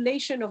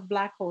population of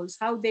black holes,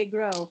 how they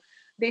grow.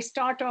 They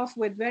start off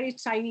with very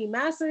tiny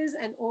masses,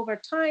 and over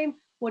time,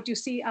 what you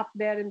see up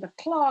there in the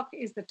clock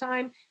is the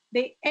time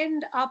they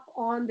end up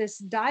on this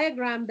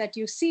diagram that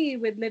you see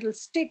with little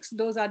sticks.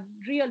 Those are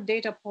real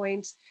data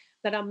points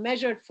that are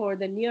measured for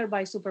the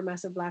nearby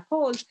supermassive black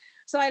holes.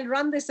 So I'll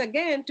run this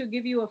again to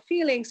give you a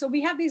feeling. So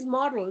we have these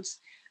models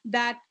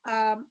that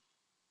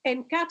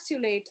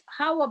encapsulate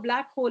how a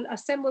black hole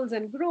assembles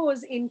and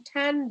grows in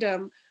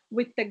tandem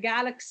with the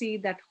galaxy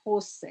that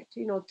hosts it,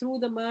 through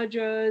the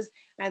mergers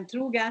and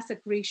through gas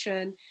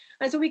accretion.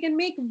 And so we can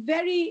make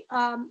very,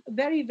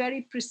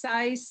 very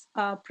precise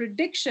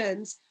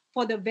predictions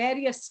for the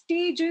various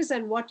stages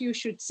and what you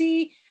should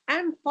see,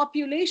 and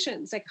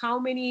populations, like how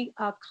many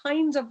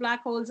kinds of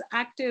black holes,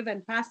 active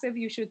and passive,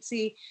 you should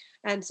see,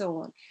 and so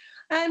on.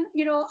 And,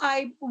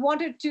 I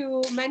wanted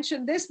to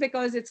mention this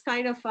because it's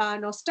kind of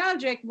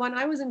nostalgic. When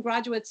I was in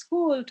graduate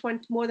school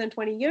more than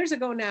 20 years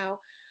ago now,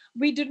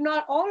 we did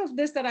not, all of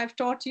this that I've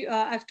talked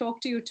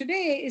to you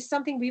today is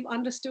something we've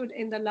understood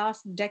in the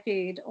last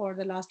decade or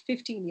the last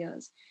 15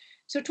 years.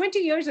 So 20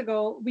 years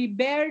ago, we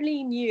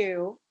barely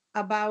knew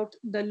about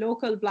the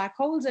local black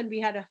holes, and we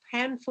had a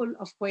handful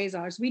of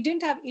quasars. We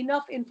didn't have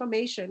enough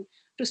information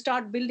to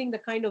start building the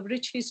kind of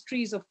rich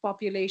histories of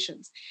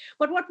populations.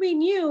 But what we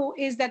knew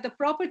is that the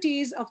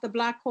properties of the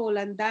black hole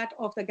and that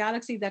of the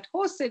galaxy that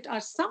hosts it are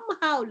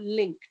somehow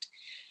linked.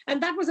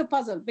 And that was a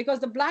puzzle, because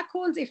the black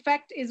hole's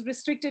effect is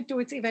restricted to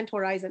its event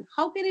horizon.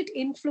 How can it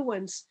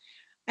influence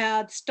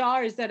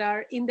stars that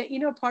are in the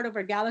inner part of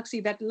our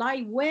galaxy that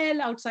lie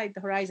well outside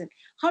the horizon?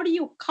 How do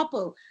you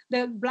couple?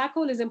 The black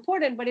hole is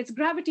important, but its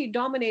gravity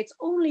dominates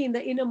only in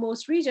the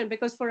innermost region,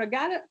 because for a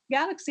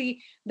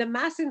galaxy, the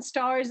mass in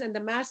stars and the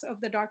mass of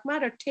the dark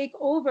matter take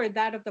over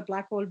that of the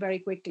black hole very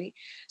quickly.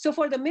 So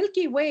for the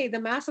Milky Way, the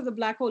mass of the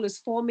black hole is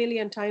 4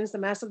 million times the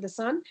mass of the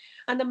sun,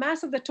 and the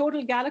mass of the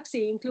total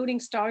galaxy, including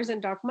stars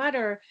and dark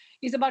matter,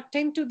 is about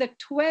 10 to the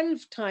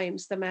 12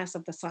 times the mass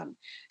of the sun.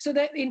 So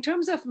that in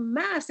terms of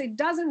mass, it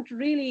doesn't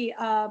really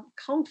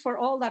count for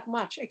all that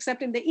much,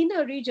 except in the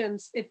inner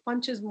regions, it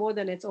punches more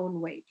than its own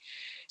weight.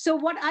 So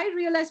what I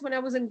realized when I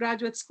was in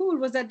graduate school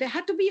was that there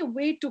had to be a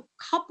way to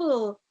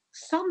couple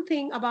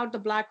something about the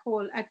black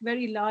hole at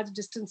very large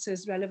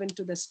distances relevant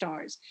to the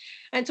stars.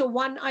 And so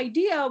one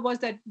idea was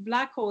that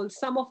black holes,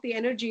 some of the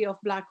energy of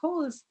black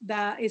holes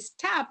that is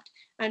tapped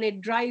and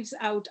it drives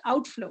out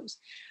outflows.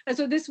 And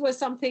so this was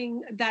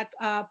something that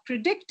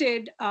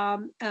predicted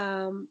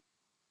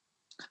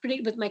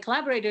with my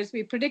collaborators,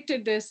 we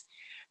predicted this,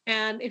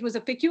 and it was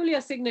a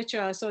peculiar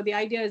signature. So the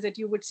idea is that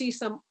you would see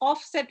some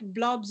offset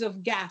blobs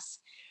of gas.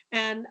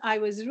 And I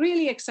was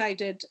really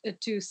excited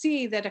to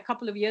see that a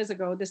couple of years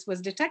ago, this was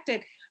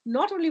detected.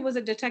 Not only was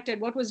it detected,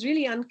 what was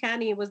really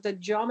uncanny was the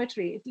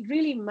geometry. It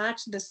really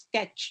matched the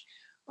sketch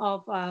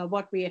of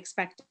what we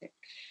expected.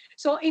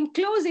 So in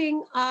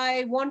closing,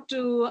 I want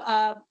to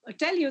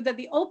tell you that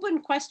the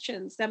open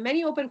questions, there are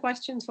many open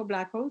questions for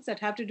black holes that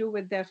have to do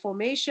with their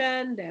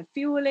formation, their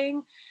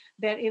fueling,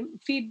 their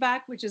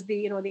feedback, which is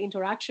the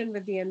interaction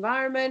with the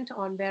environment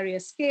on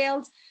various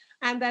scales,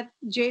 and that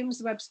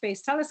James Webb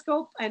Space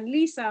Telescope and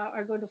LISA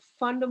are going to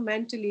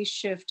fundamentally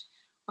shift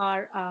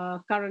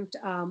our current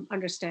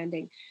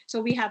understanding.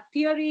 So we have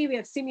theory, we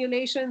have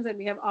simulations, and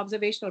we have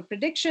observational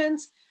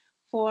predictions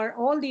for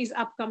all these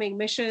upcoming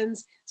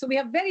missions. So we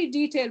have very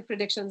detailed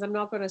predictions. I'm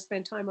not going to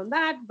spend time on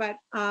that, but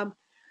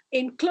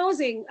in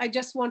closing, I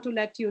just want to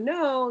let you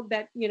know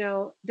that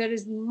there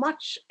is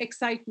much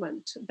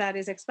excitement that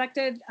is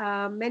expected,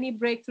 many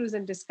breakthroughs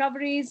and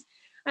discoveries,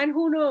 and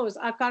who knows,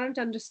 our current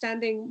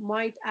understanding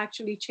might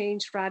actually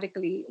change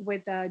radically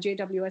with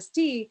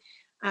JWST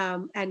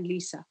and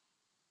LISA.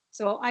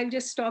 So I'll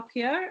just stop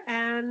here,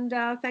 and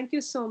thank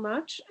you so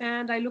much,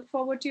 and I look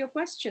forward to your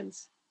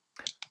questions.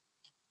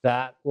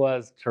 That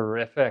was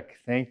terrific.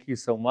 Thank you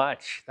so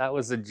much. That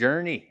was a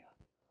journey.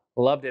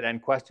 Loved it,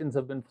 and questions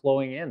have been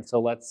flowing in,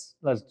 so let's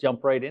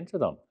jump right into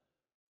them.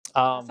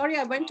 Sorry,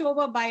 I went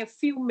over by a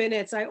few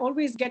minutes. I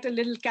always get a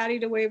little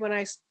carried away when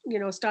I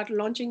start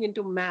launching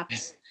into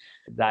maps.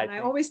 And I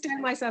always tell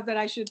myself that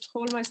I should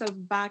hold myself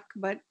back,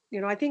 but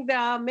I think there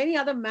are many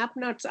other map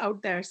nuts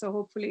out there, so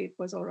hopefully it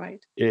was all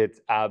right. It's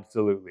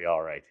absolutely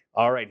all right.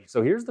 All right,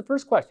 so here's the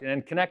first question,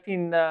 and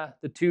connecting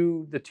the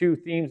two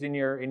themes in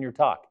your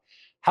talk.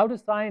 How do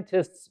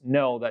scientists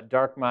know that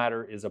dark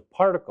matter is a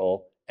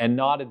particle and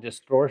not a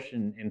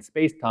distortion in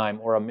space-time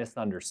or a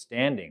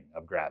misunderstanding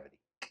of gravity?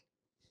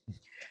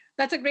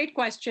 That's a great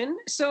question.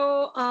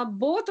 So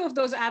both of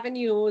those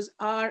avenues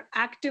are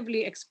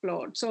actively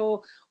explored.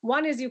 So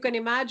one is, you can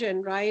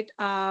imagine, right,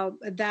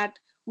 that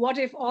what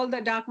if all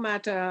the dark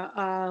matter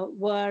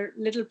were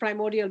little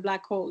primordial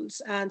black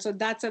holes? And so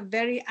that's a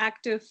very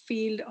active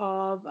field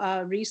of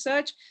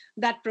research,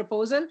 that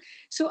proposal.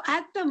 So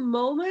at the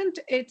moment,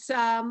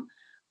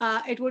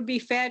 it would be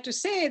fair to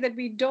say that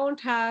we don't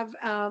have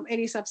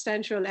any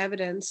substantial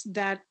evidence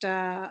that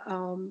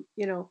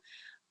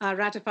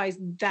ratifies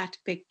that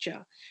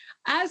picture.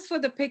 As for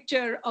the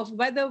picture of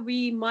whether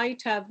we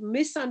might have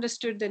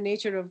misunderstood the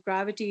nature of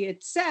gravity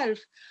itself,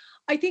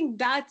 I think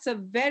that's a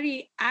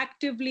very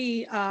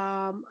actively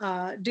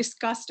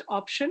discussed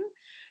option.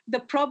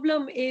 The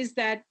problem is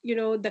that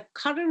the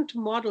current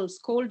models,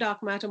 cold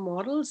dark matter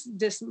models,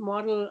 this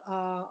model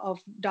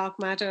of dark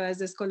matter as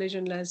this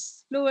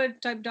collisionless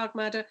fluid type dark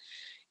matter,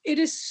 it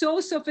is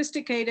so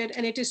sophisticated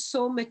and it is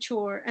so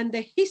mature, and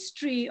the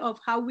history of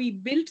how we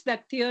built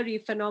that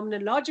theory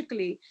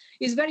phenomenologically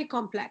is very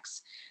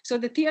complex. So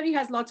the theory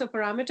has lots of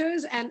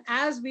parameters, and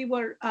as we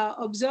were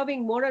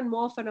observing more and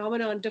more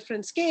phenomena on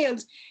different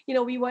scales,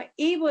 we were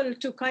able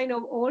to kind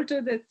of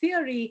alter the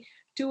theory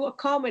to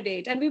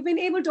accommodate. And we've been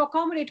able to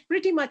accommodate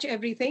pretty much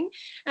everything.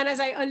 And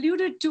as I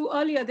alluded to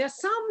earlier, there's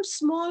some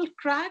small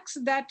cracks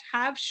that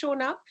have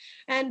shown up.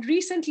 And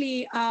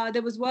recently,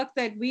 there was work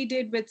that we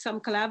did with some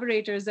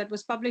collaborators that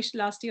was published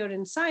last year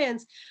in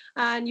Science,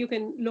 and you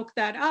can look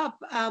that up,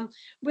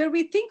 where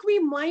we think we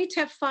might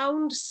have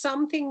found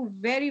something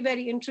very,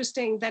 very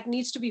interesting that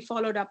needs to be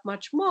followed up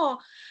much more.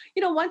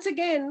 Once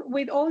again,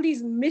 with all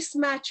these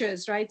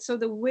mismatches, right? So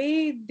the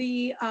way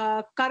the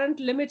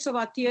current limits of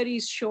our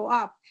theories show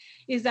up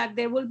is that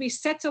there will be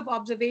sets of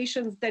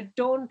observations that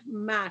don't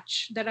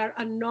match, that are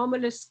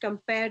anomalous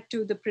compared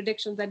to the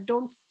predictions, that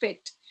don't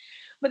fit.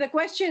 But the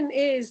question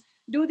is,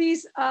 do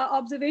these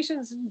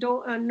observations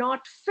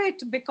not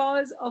fit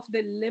because of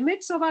the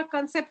limits of our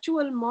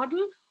conceptual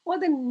model or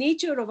the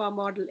nature of our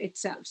model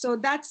itself? So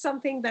that's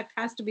something that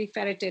has to be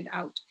ferreted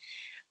out.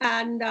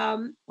 And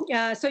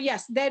so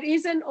yes, there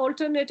is an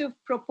alternative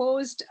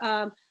proposed.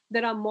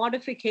 There are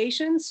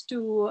modifications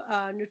to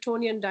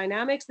Newtonian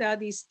dynamics. There are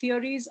these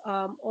theories,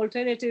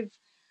 alternative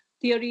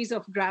theories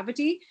of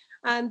gravity.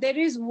 And there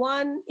is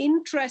one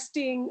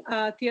interesting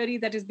theory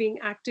that is being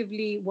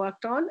actively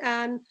worked on.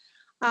 And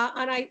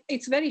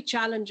it's very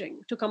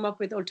challenging to come up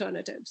with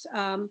alternatives.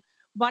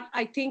 But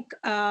I think,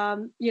 I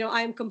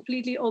am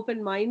completely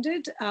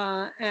open-minded.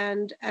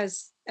 And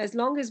as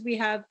long as we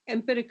have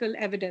empirical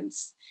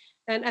evidence,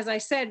 and as I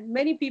said,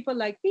 many people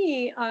like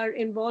me are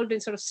involved in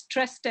sort of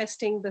stress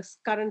testing this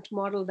current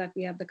model that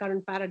we have, the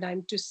current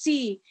paradigm, to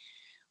see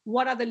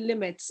what are the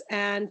limits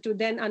and to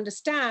then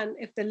understand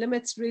if the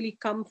limits really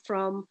come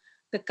from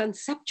the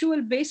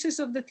conceptual basis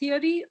of the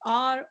theory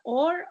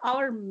or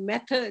our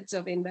methods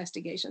of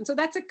investigation. So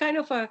that's a kind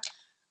of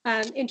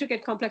an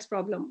intricate, complex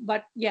problem.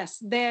 But yes,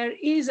 there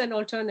is an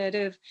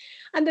alternative.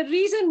 And the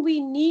reason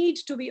we need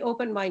to be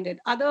open-minded,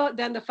 other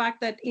than the fact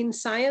that in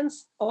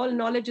science, all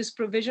knowledge is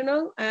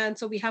provisional, and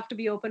so we have to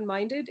be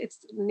open-minded,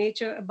 it's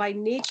by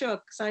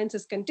nature, science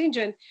is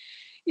contingent,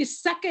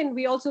 is second,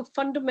 we also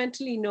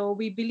fundamentally know,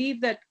 we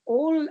believe that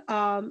all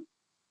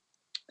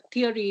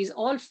theories,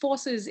 all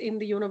forces in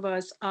the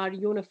universe are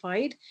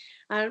unified,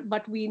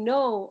 but we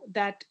know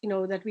that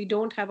that we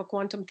don't have a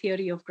quantum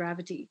theory of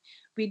gravity.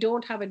 We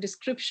don't have a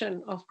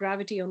description of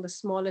gravity on the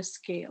smallest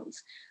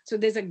scales. So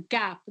there's a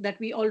gap that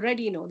we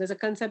already know. There's a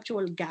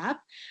conceptual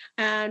gap,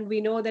 and we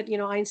know that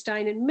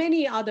Einstein and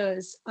many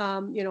others,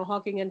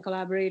 Hawking and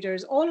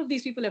collaborators, all of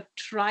these people have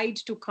tried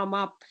to come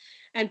up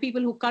and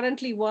people who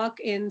currently work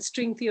in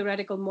string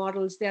theoretical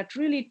models, they're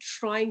really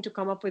trying to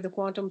come up with a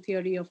quantum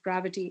theory of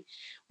gravity.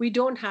 We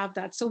don't have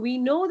that. So we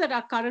know that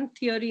our current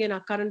theory and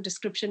our current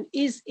description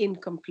is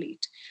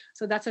incomplete.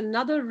 So that's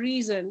another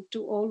reason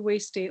to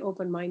always stay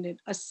open-minded,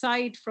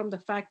 aside from the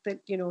fact that,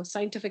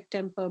 scientific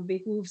temper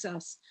behooves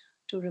us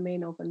to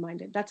remain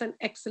open-minded. That's an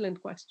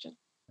excellent question.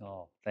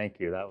 Oh, thank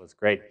you. That was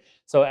great.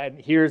 So, and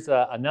here's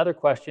another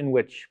question,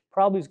 which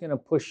probably is going to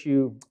push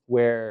you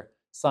where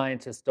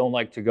scientists don't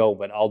like to go,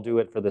 but I'll do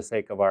it for the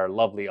sake of our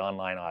lovely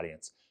online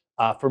audience.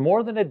 For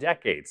more than a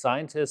decade,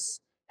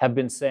 scientists have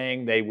been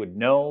saying they would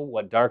know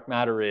what dark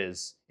matter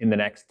is in the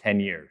next 10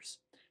 years.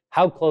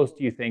 How close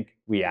do you think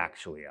we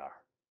actually are?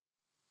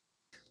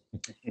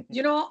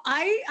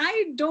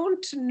 I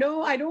don't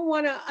know. I don't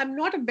want to, I'm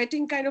not a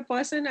betting kind of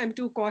person. I'm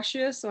too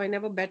cautious, so I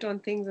never bet on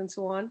things and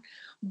so on.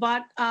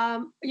 But,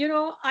 I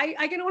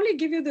can only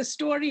give you the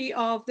story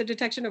of the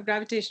detection of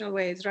gravitational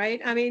waves,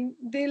 right? I mean,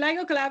 the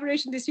LIGO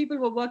collaboration, these people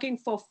were working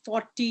for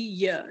 40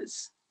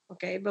 years,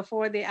 okay,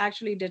 before they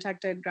actually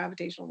detected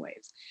gravitational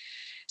waves.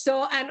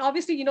 So, and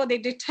obviously, they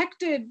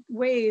detected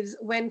waves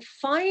when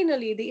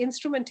finally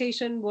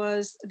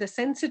the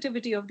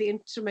sensitivity of the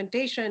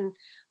instrumentation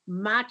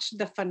matched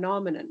the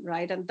phenomenon,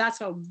 right? And that's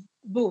how,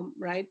 boom,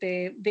 right?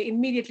 They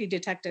immediately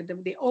detected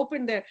them. They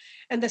opened their,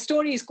 and the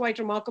story is quite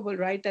remarkable,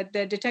 right? That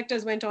the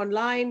detectors went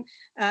online,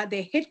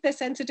 they hit the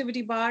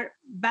sensitivity bar,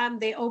 bam,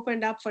 they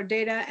opened up for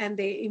data, and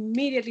they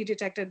immediately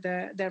detected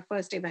their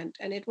first event,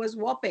 and it was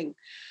whopping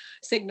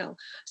signal.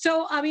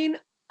 So, I mean,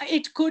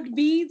 it could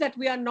be that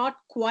we are not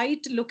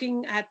quite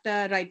looking at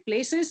the right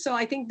places. So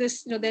I think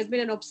there's been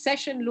an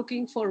obsession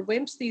looking for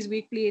WIMPs, these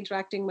weakly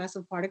interacting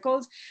massive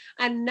particles.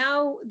 And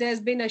now there's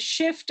been a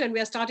shift, and we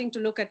are starting to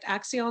look at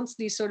axions,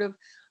 these sort of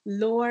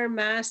lower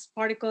mass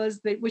particles,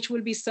 which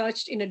will be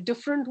searched in a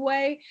different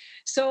way.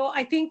 So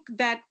I think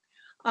that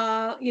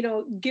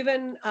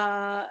given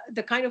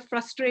the kind of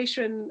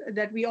frustration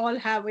that we all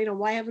have,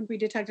 why haven't we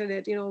detected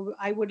it?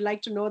 I would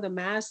like to know the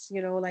mass,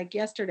 like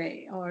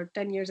yesterday or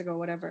 10 years ago,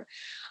 whatever.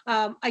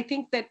 I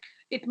think that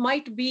it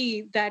might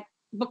be that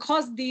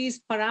because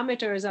these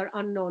parameters are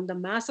unknown, the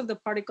mass of the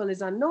particle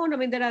is unknown. I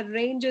mean, there are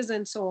ranges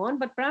and so on,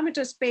 but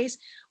parameter space,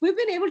 we've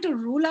been able to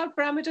rule out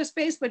parameter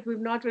space, but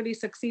we've not really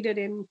succeeded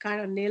in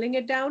kind of nailing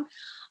it down.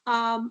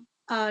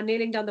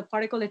 Nailing down the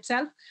particle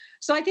itself.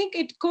 So I think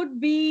it could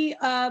be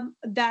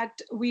that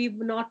we've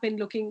not been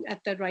looking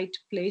at the right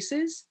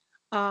places.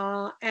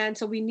 And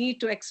so we need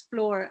to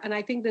explore. And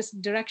I think this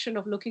direction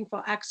of looking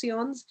for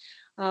axions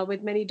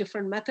with many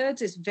different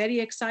methods is very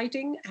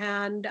exciting.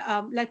 And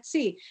let's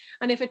see.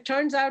 And if it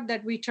turns out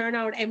that we turn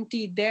out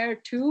empty there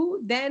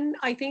too, then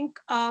I think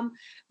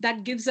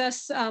that gives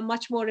us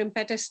much more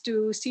impetus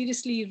to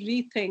seriously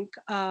rethink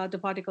the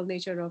particle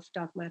nature of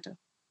dark matter.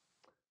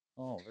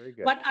 Oh, very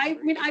good. But I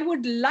mean, I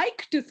would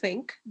like to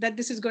think that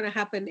this is going to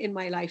happen in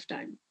my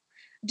lifetime.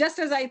 Just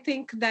as I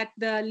think that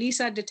the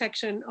LISA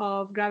detection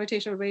of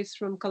gravitational waves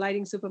from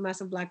colliding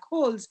supermassive black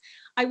holes,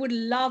 I would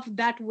love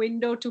that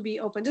window to be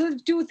open. These are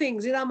two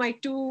things. These are my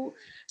two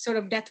sort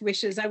of death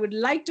wishes. I would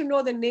like to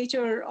know the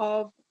nature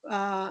of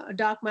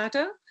dark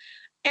matter,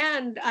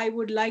 and I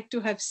would like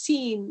to have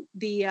seen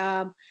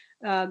the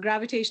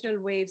gravitational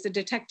waves, the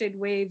detected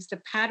waves,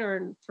 the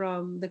pattern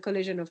from the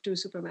collision of two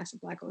supermassive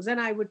black holes. Then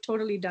I would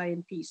totally die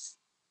in peace.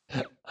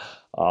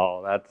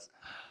 Oh,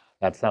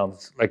 that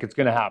sounds like it's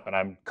going to happen.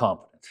 I'm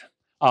confident.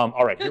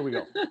 All right, here we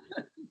go.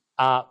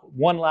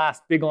 One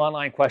last big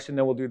online question,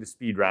 then we'll do the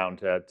speed round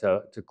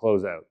to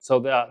close out. So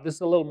this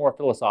is a little more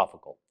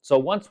philosophical. So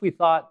once we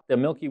thought the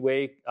Milky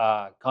Way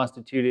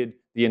constituted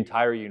the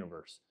entire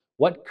universe,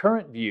 what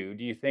current view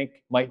do you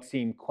think might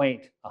seem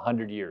quaint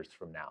 100 years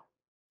from now?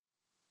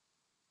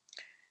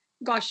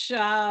 Gosh,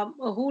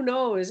 who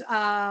knows?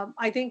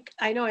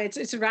 I know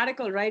it's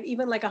radical, right?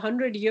 Even like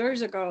 100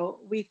 years ago,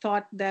 we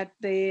thought that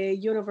the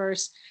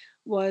universe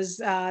was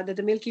that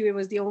the Milky Way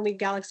was the only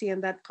galaxy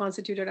and that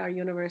constituted our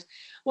universe.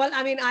 Well,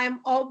 I mean,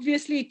 I'm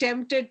obviously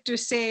tempted to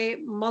say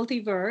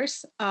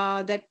multiverse,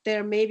 that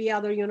there may be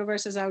other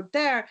universes out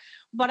there,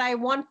 but I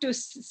want to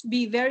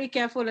be very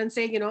careful and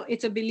say,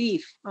 it's a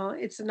belief.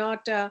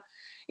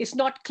 It's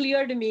not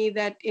clear to me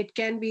that it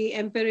can be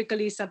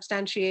empirically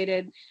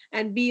substantiated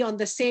and be on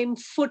the same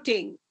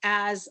footing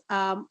as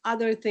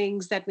other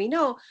things that we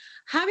know.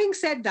 Having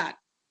said that,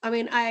 I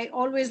mean, I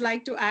always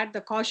like to add the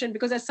caution,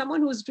 because as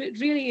someone who's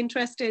really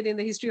interested in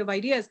the history of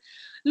ideas,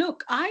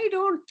 look, I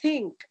don't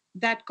think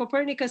that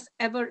Copernicus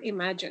ever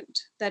imagined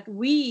that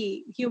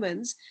we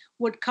humans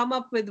would come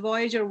up with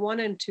Voyager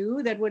 1 and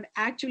 2 that would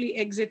actually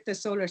exit the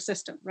solar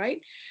system,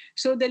 right?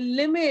 So the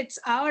limits,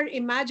 our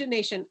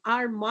imagination,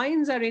 our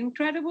minds are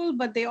incredible,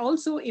 but they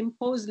also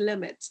impose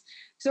limits.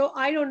 So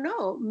I don't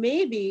know,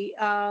 maybe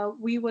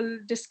we will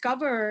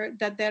discover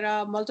that there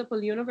are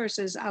multiple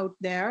universes out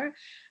there.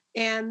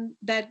 and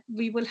that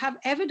we will have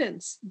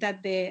evidence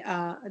that they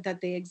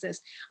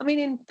exist. I mean,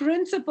 in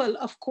principle,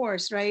 of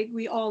course, right?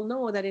 We all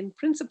know that in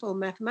principle,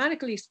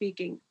 mathematically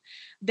speaking,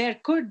 they're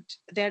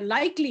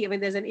likely. I mean,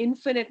 there's an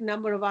infinite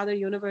number of other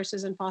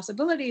universes and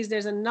possibilities.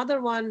 There's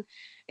another one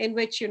in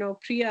which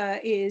Priya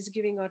is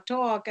giving a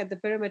talk at the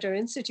Perimeter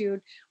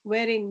Institute,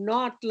 wearing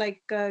not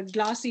like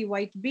glassy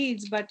white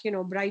beads, but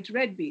bright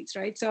red beads,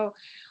 right? So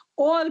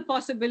all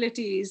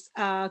possibilities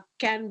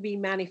can be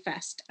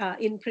manifest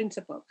in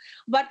principle.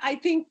 But I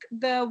think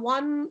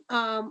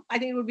I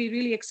think it would be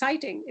really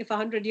exciting if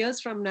 100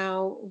 years from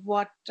now,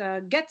 what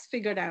gets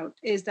figured out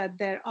is that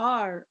there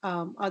are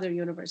other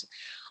universes.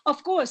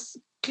 Of course,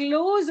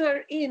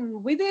 closer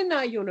in within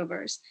our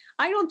universe,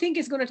 I don't think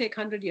it's going to take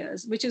 100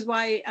 years, which is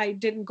why I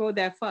didn't go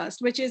there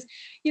first, which is,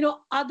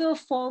 other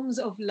forms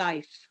of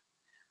life.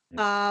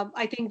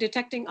 I think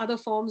detecting other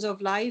forms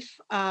of life,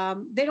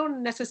 they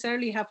don't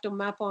necessarily have to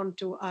map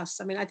onto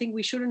us. I mean, I think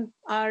we shouldn't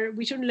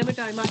limit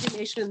our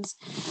imaginations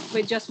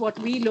with just what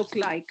we look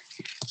like.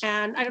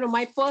 And I don't know,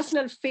 my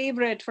personal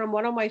favorite from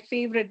one of my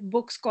favorite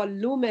books called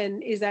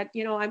Lumen is that,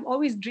 I'm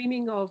always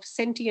dreaming of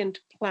sentient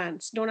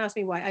plants. Don't ask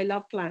me why. I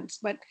love plants,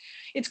 but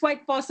it's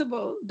quite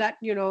possible that,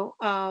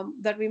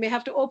 that we may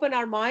have to open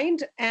our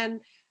mind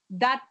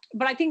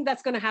but I think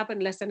that's going to happen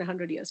less than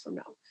 100 years from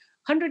now.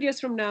 100 years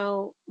from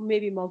now,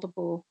 maybe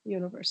multiple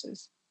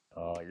universes.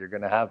 Oh, you're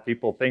going to have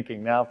people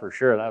thinking now for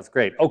sure. That's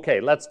great. Okay,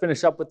 let's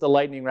finish up with the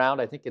lightning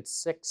round. I think it's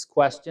 6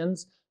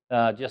 questions.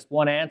 Just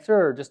one answer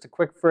or just a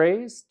quick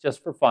phrase,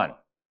 just for fun.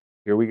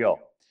 Here we go.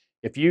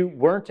 If you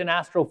weren't an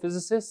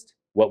astrophysicist,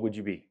 what would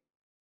you be?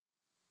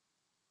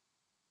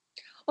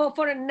 Oh,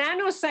 for a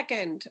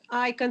nanosecond,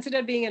 I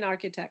consider being an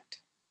architect.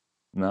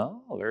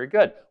 No, very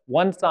good.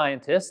 One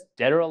scientist,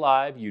 dead or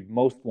alive, you'd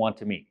most want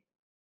to meet.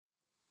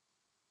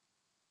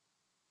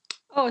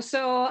 Oh,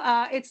 so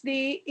it's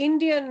the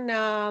Indian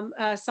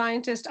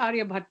scientist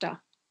Aryabhatta.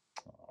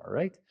 All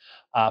right.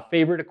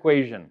 Favorite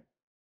equation?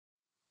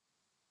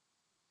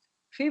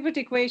 Favorite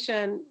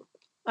equation,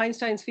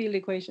 Einstein's field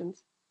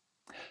equations.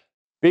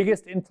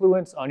 Biggest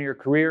influence on your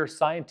career,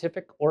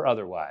 scientific or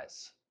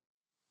otherwise?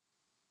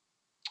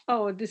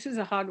 Oh, this is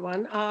a hard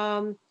one.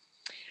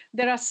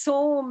 There are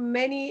so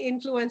many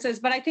influences,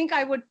 but I think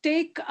I would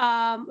take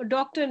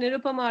Dr.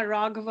 Nirupama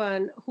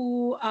Raghavan,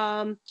 who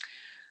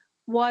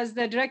was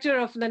the director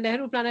of the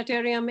Nehru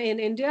Planetarium in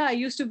India. I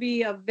used to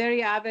be a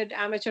very avid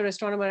amateur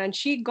astronomer, and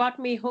she got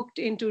me hooked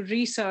into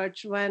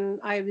research when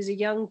I was a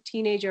young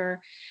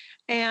teenager.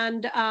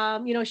 And,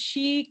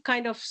 she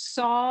kind of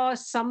saw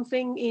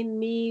something in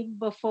me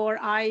before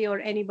I or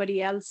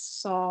anybody else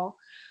saw,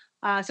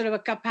 sort of a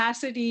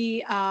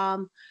capacity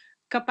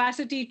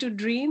to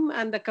dream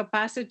and the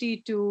capacity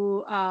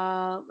to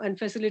and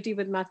facility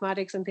with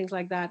mathematics and things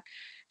like that.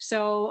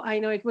 So I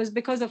know it was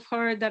because of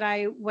her that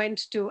I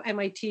went to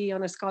MIT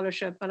on a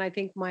scholarship, and I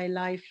think my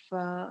life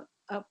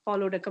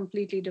followed a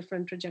completely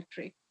different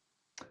trajectory.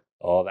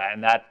 Oh,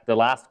 the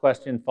last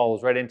question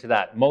falls right into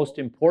that. Most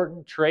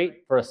important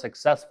trait for a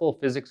successful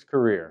physics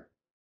career?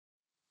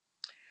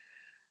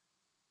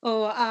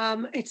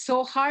 Oh, it's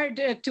so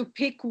hard to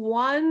pick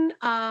one,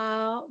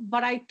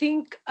 but I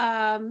think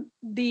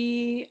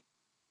the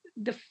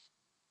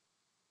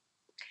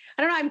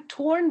I don't know. I'm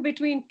torn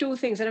between two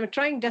things, and I'm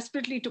trying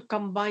desperately to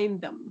combine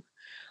them.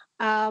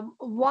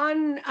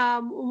 One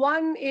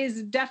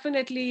is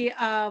definitely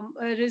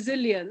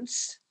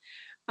resilience,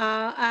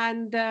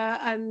 and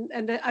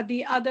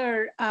the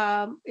other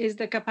is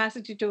the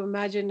capacity to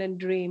imagine and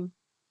dream.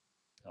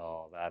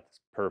 Oh,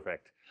 that's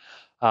perfect.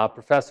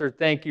 Professor,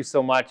 thank you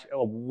so much.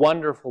 A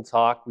wonderful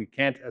talk. We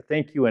can't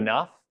thank you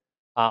enough.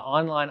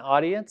 Online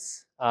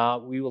audience,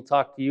 we will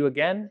talk to you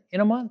again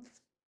in a month.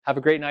 Have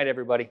a great night,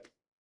 everybody.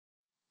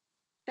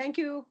 Thank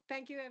you,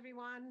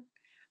 everyone,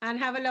 and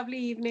have a lovely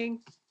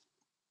evening.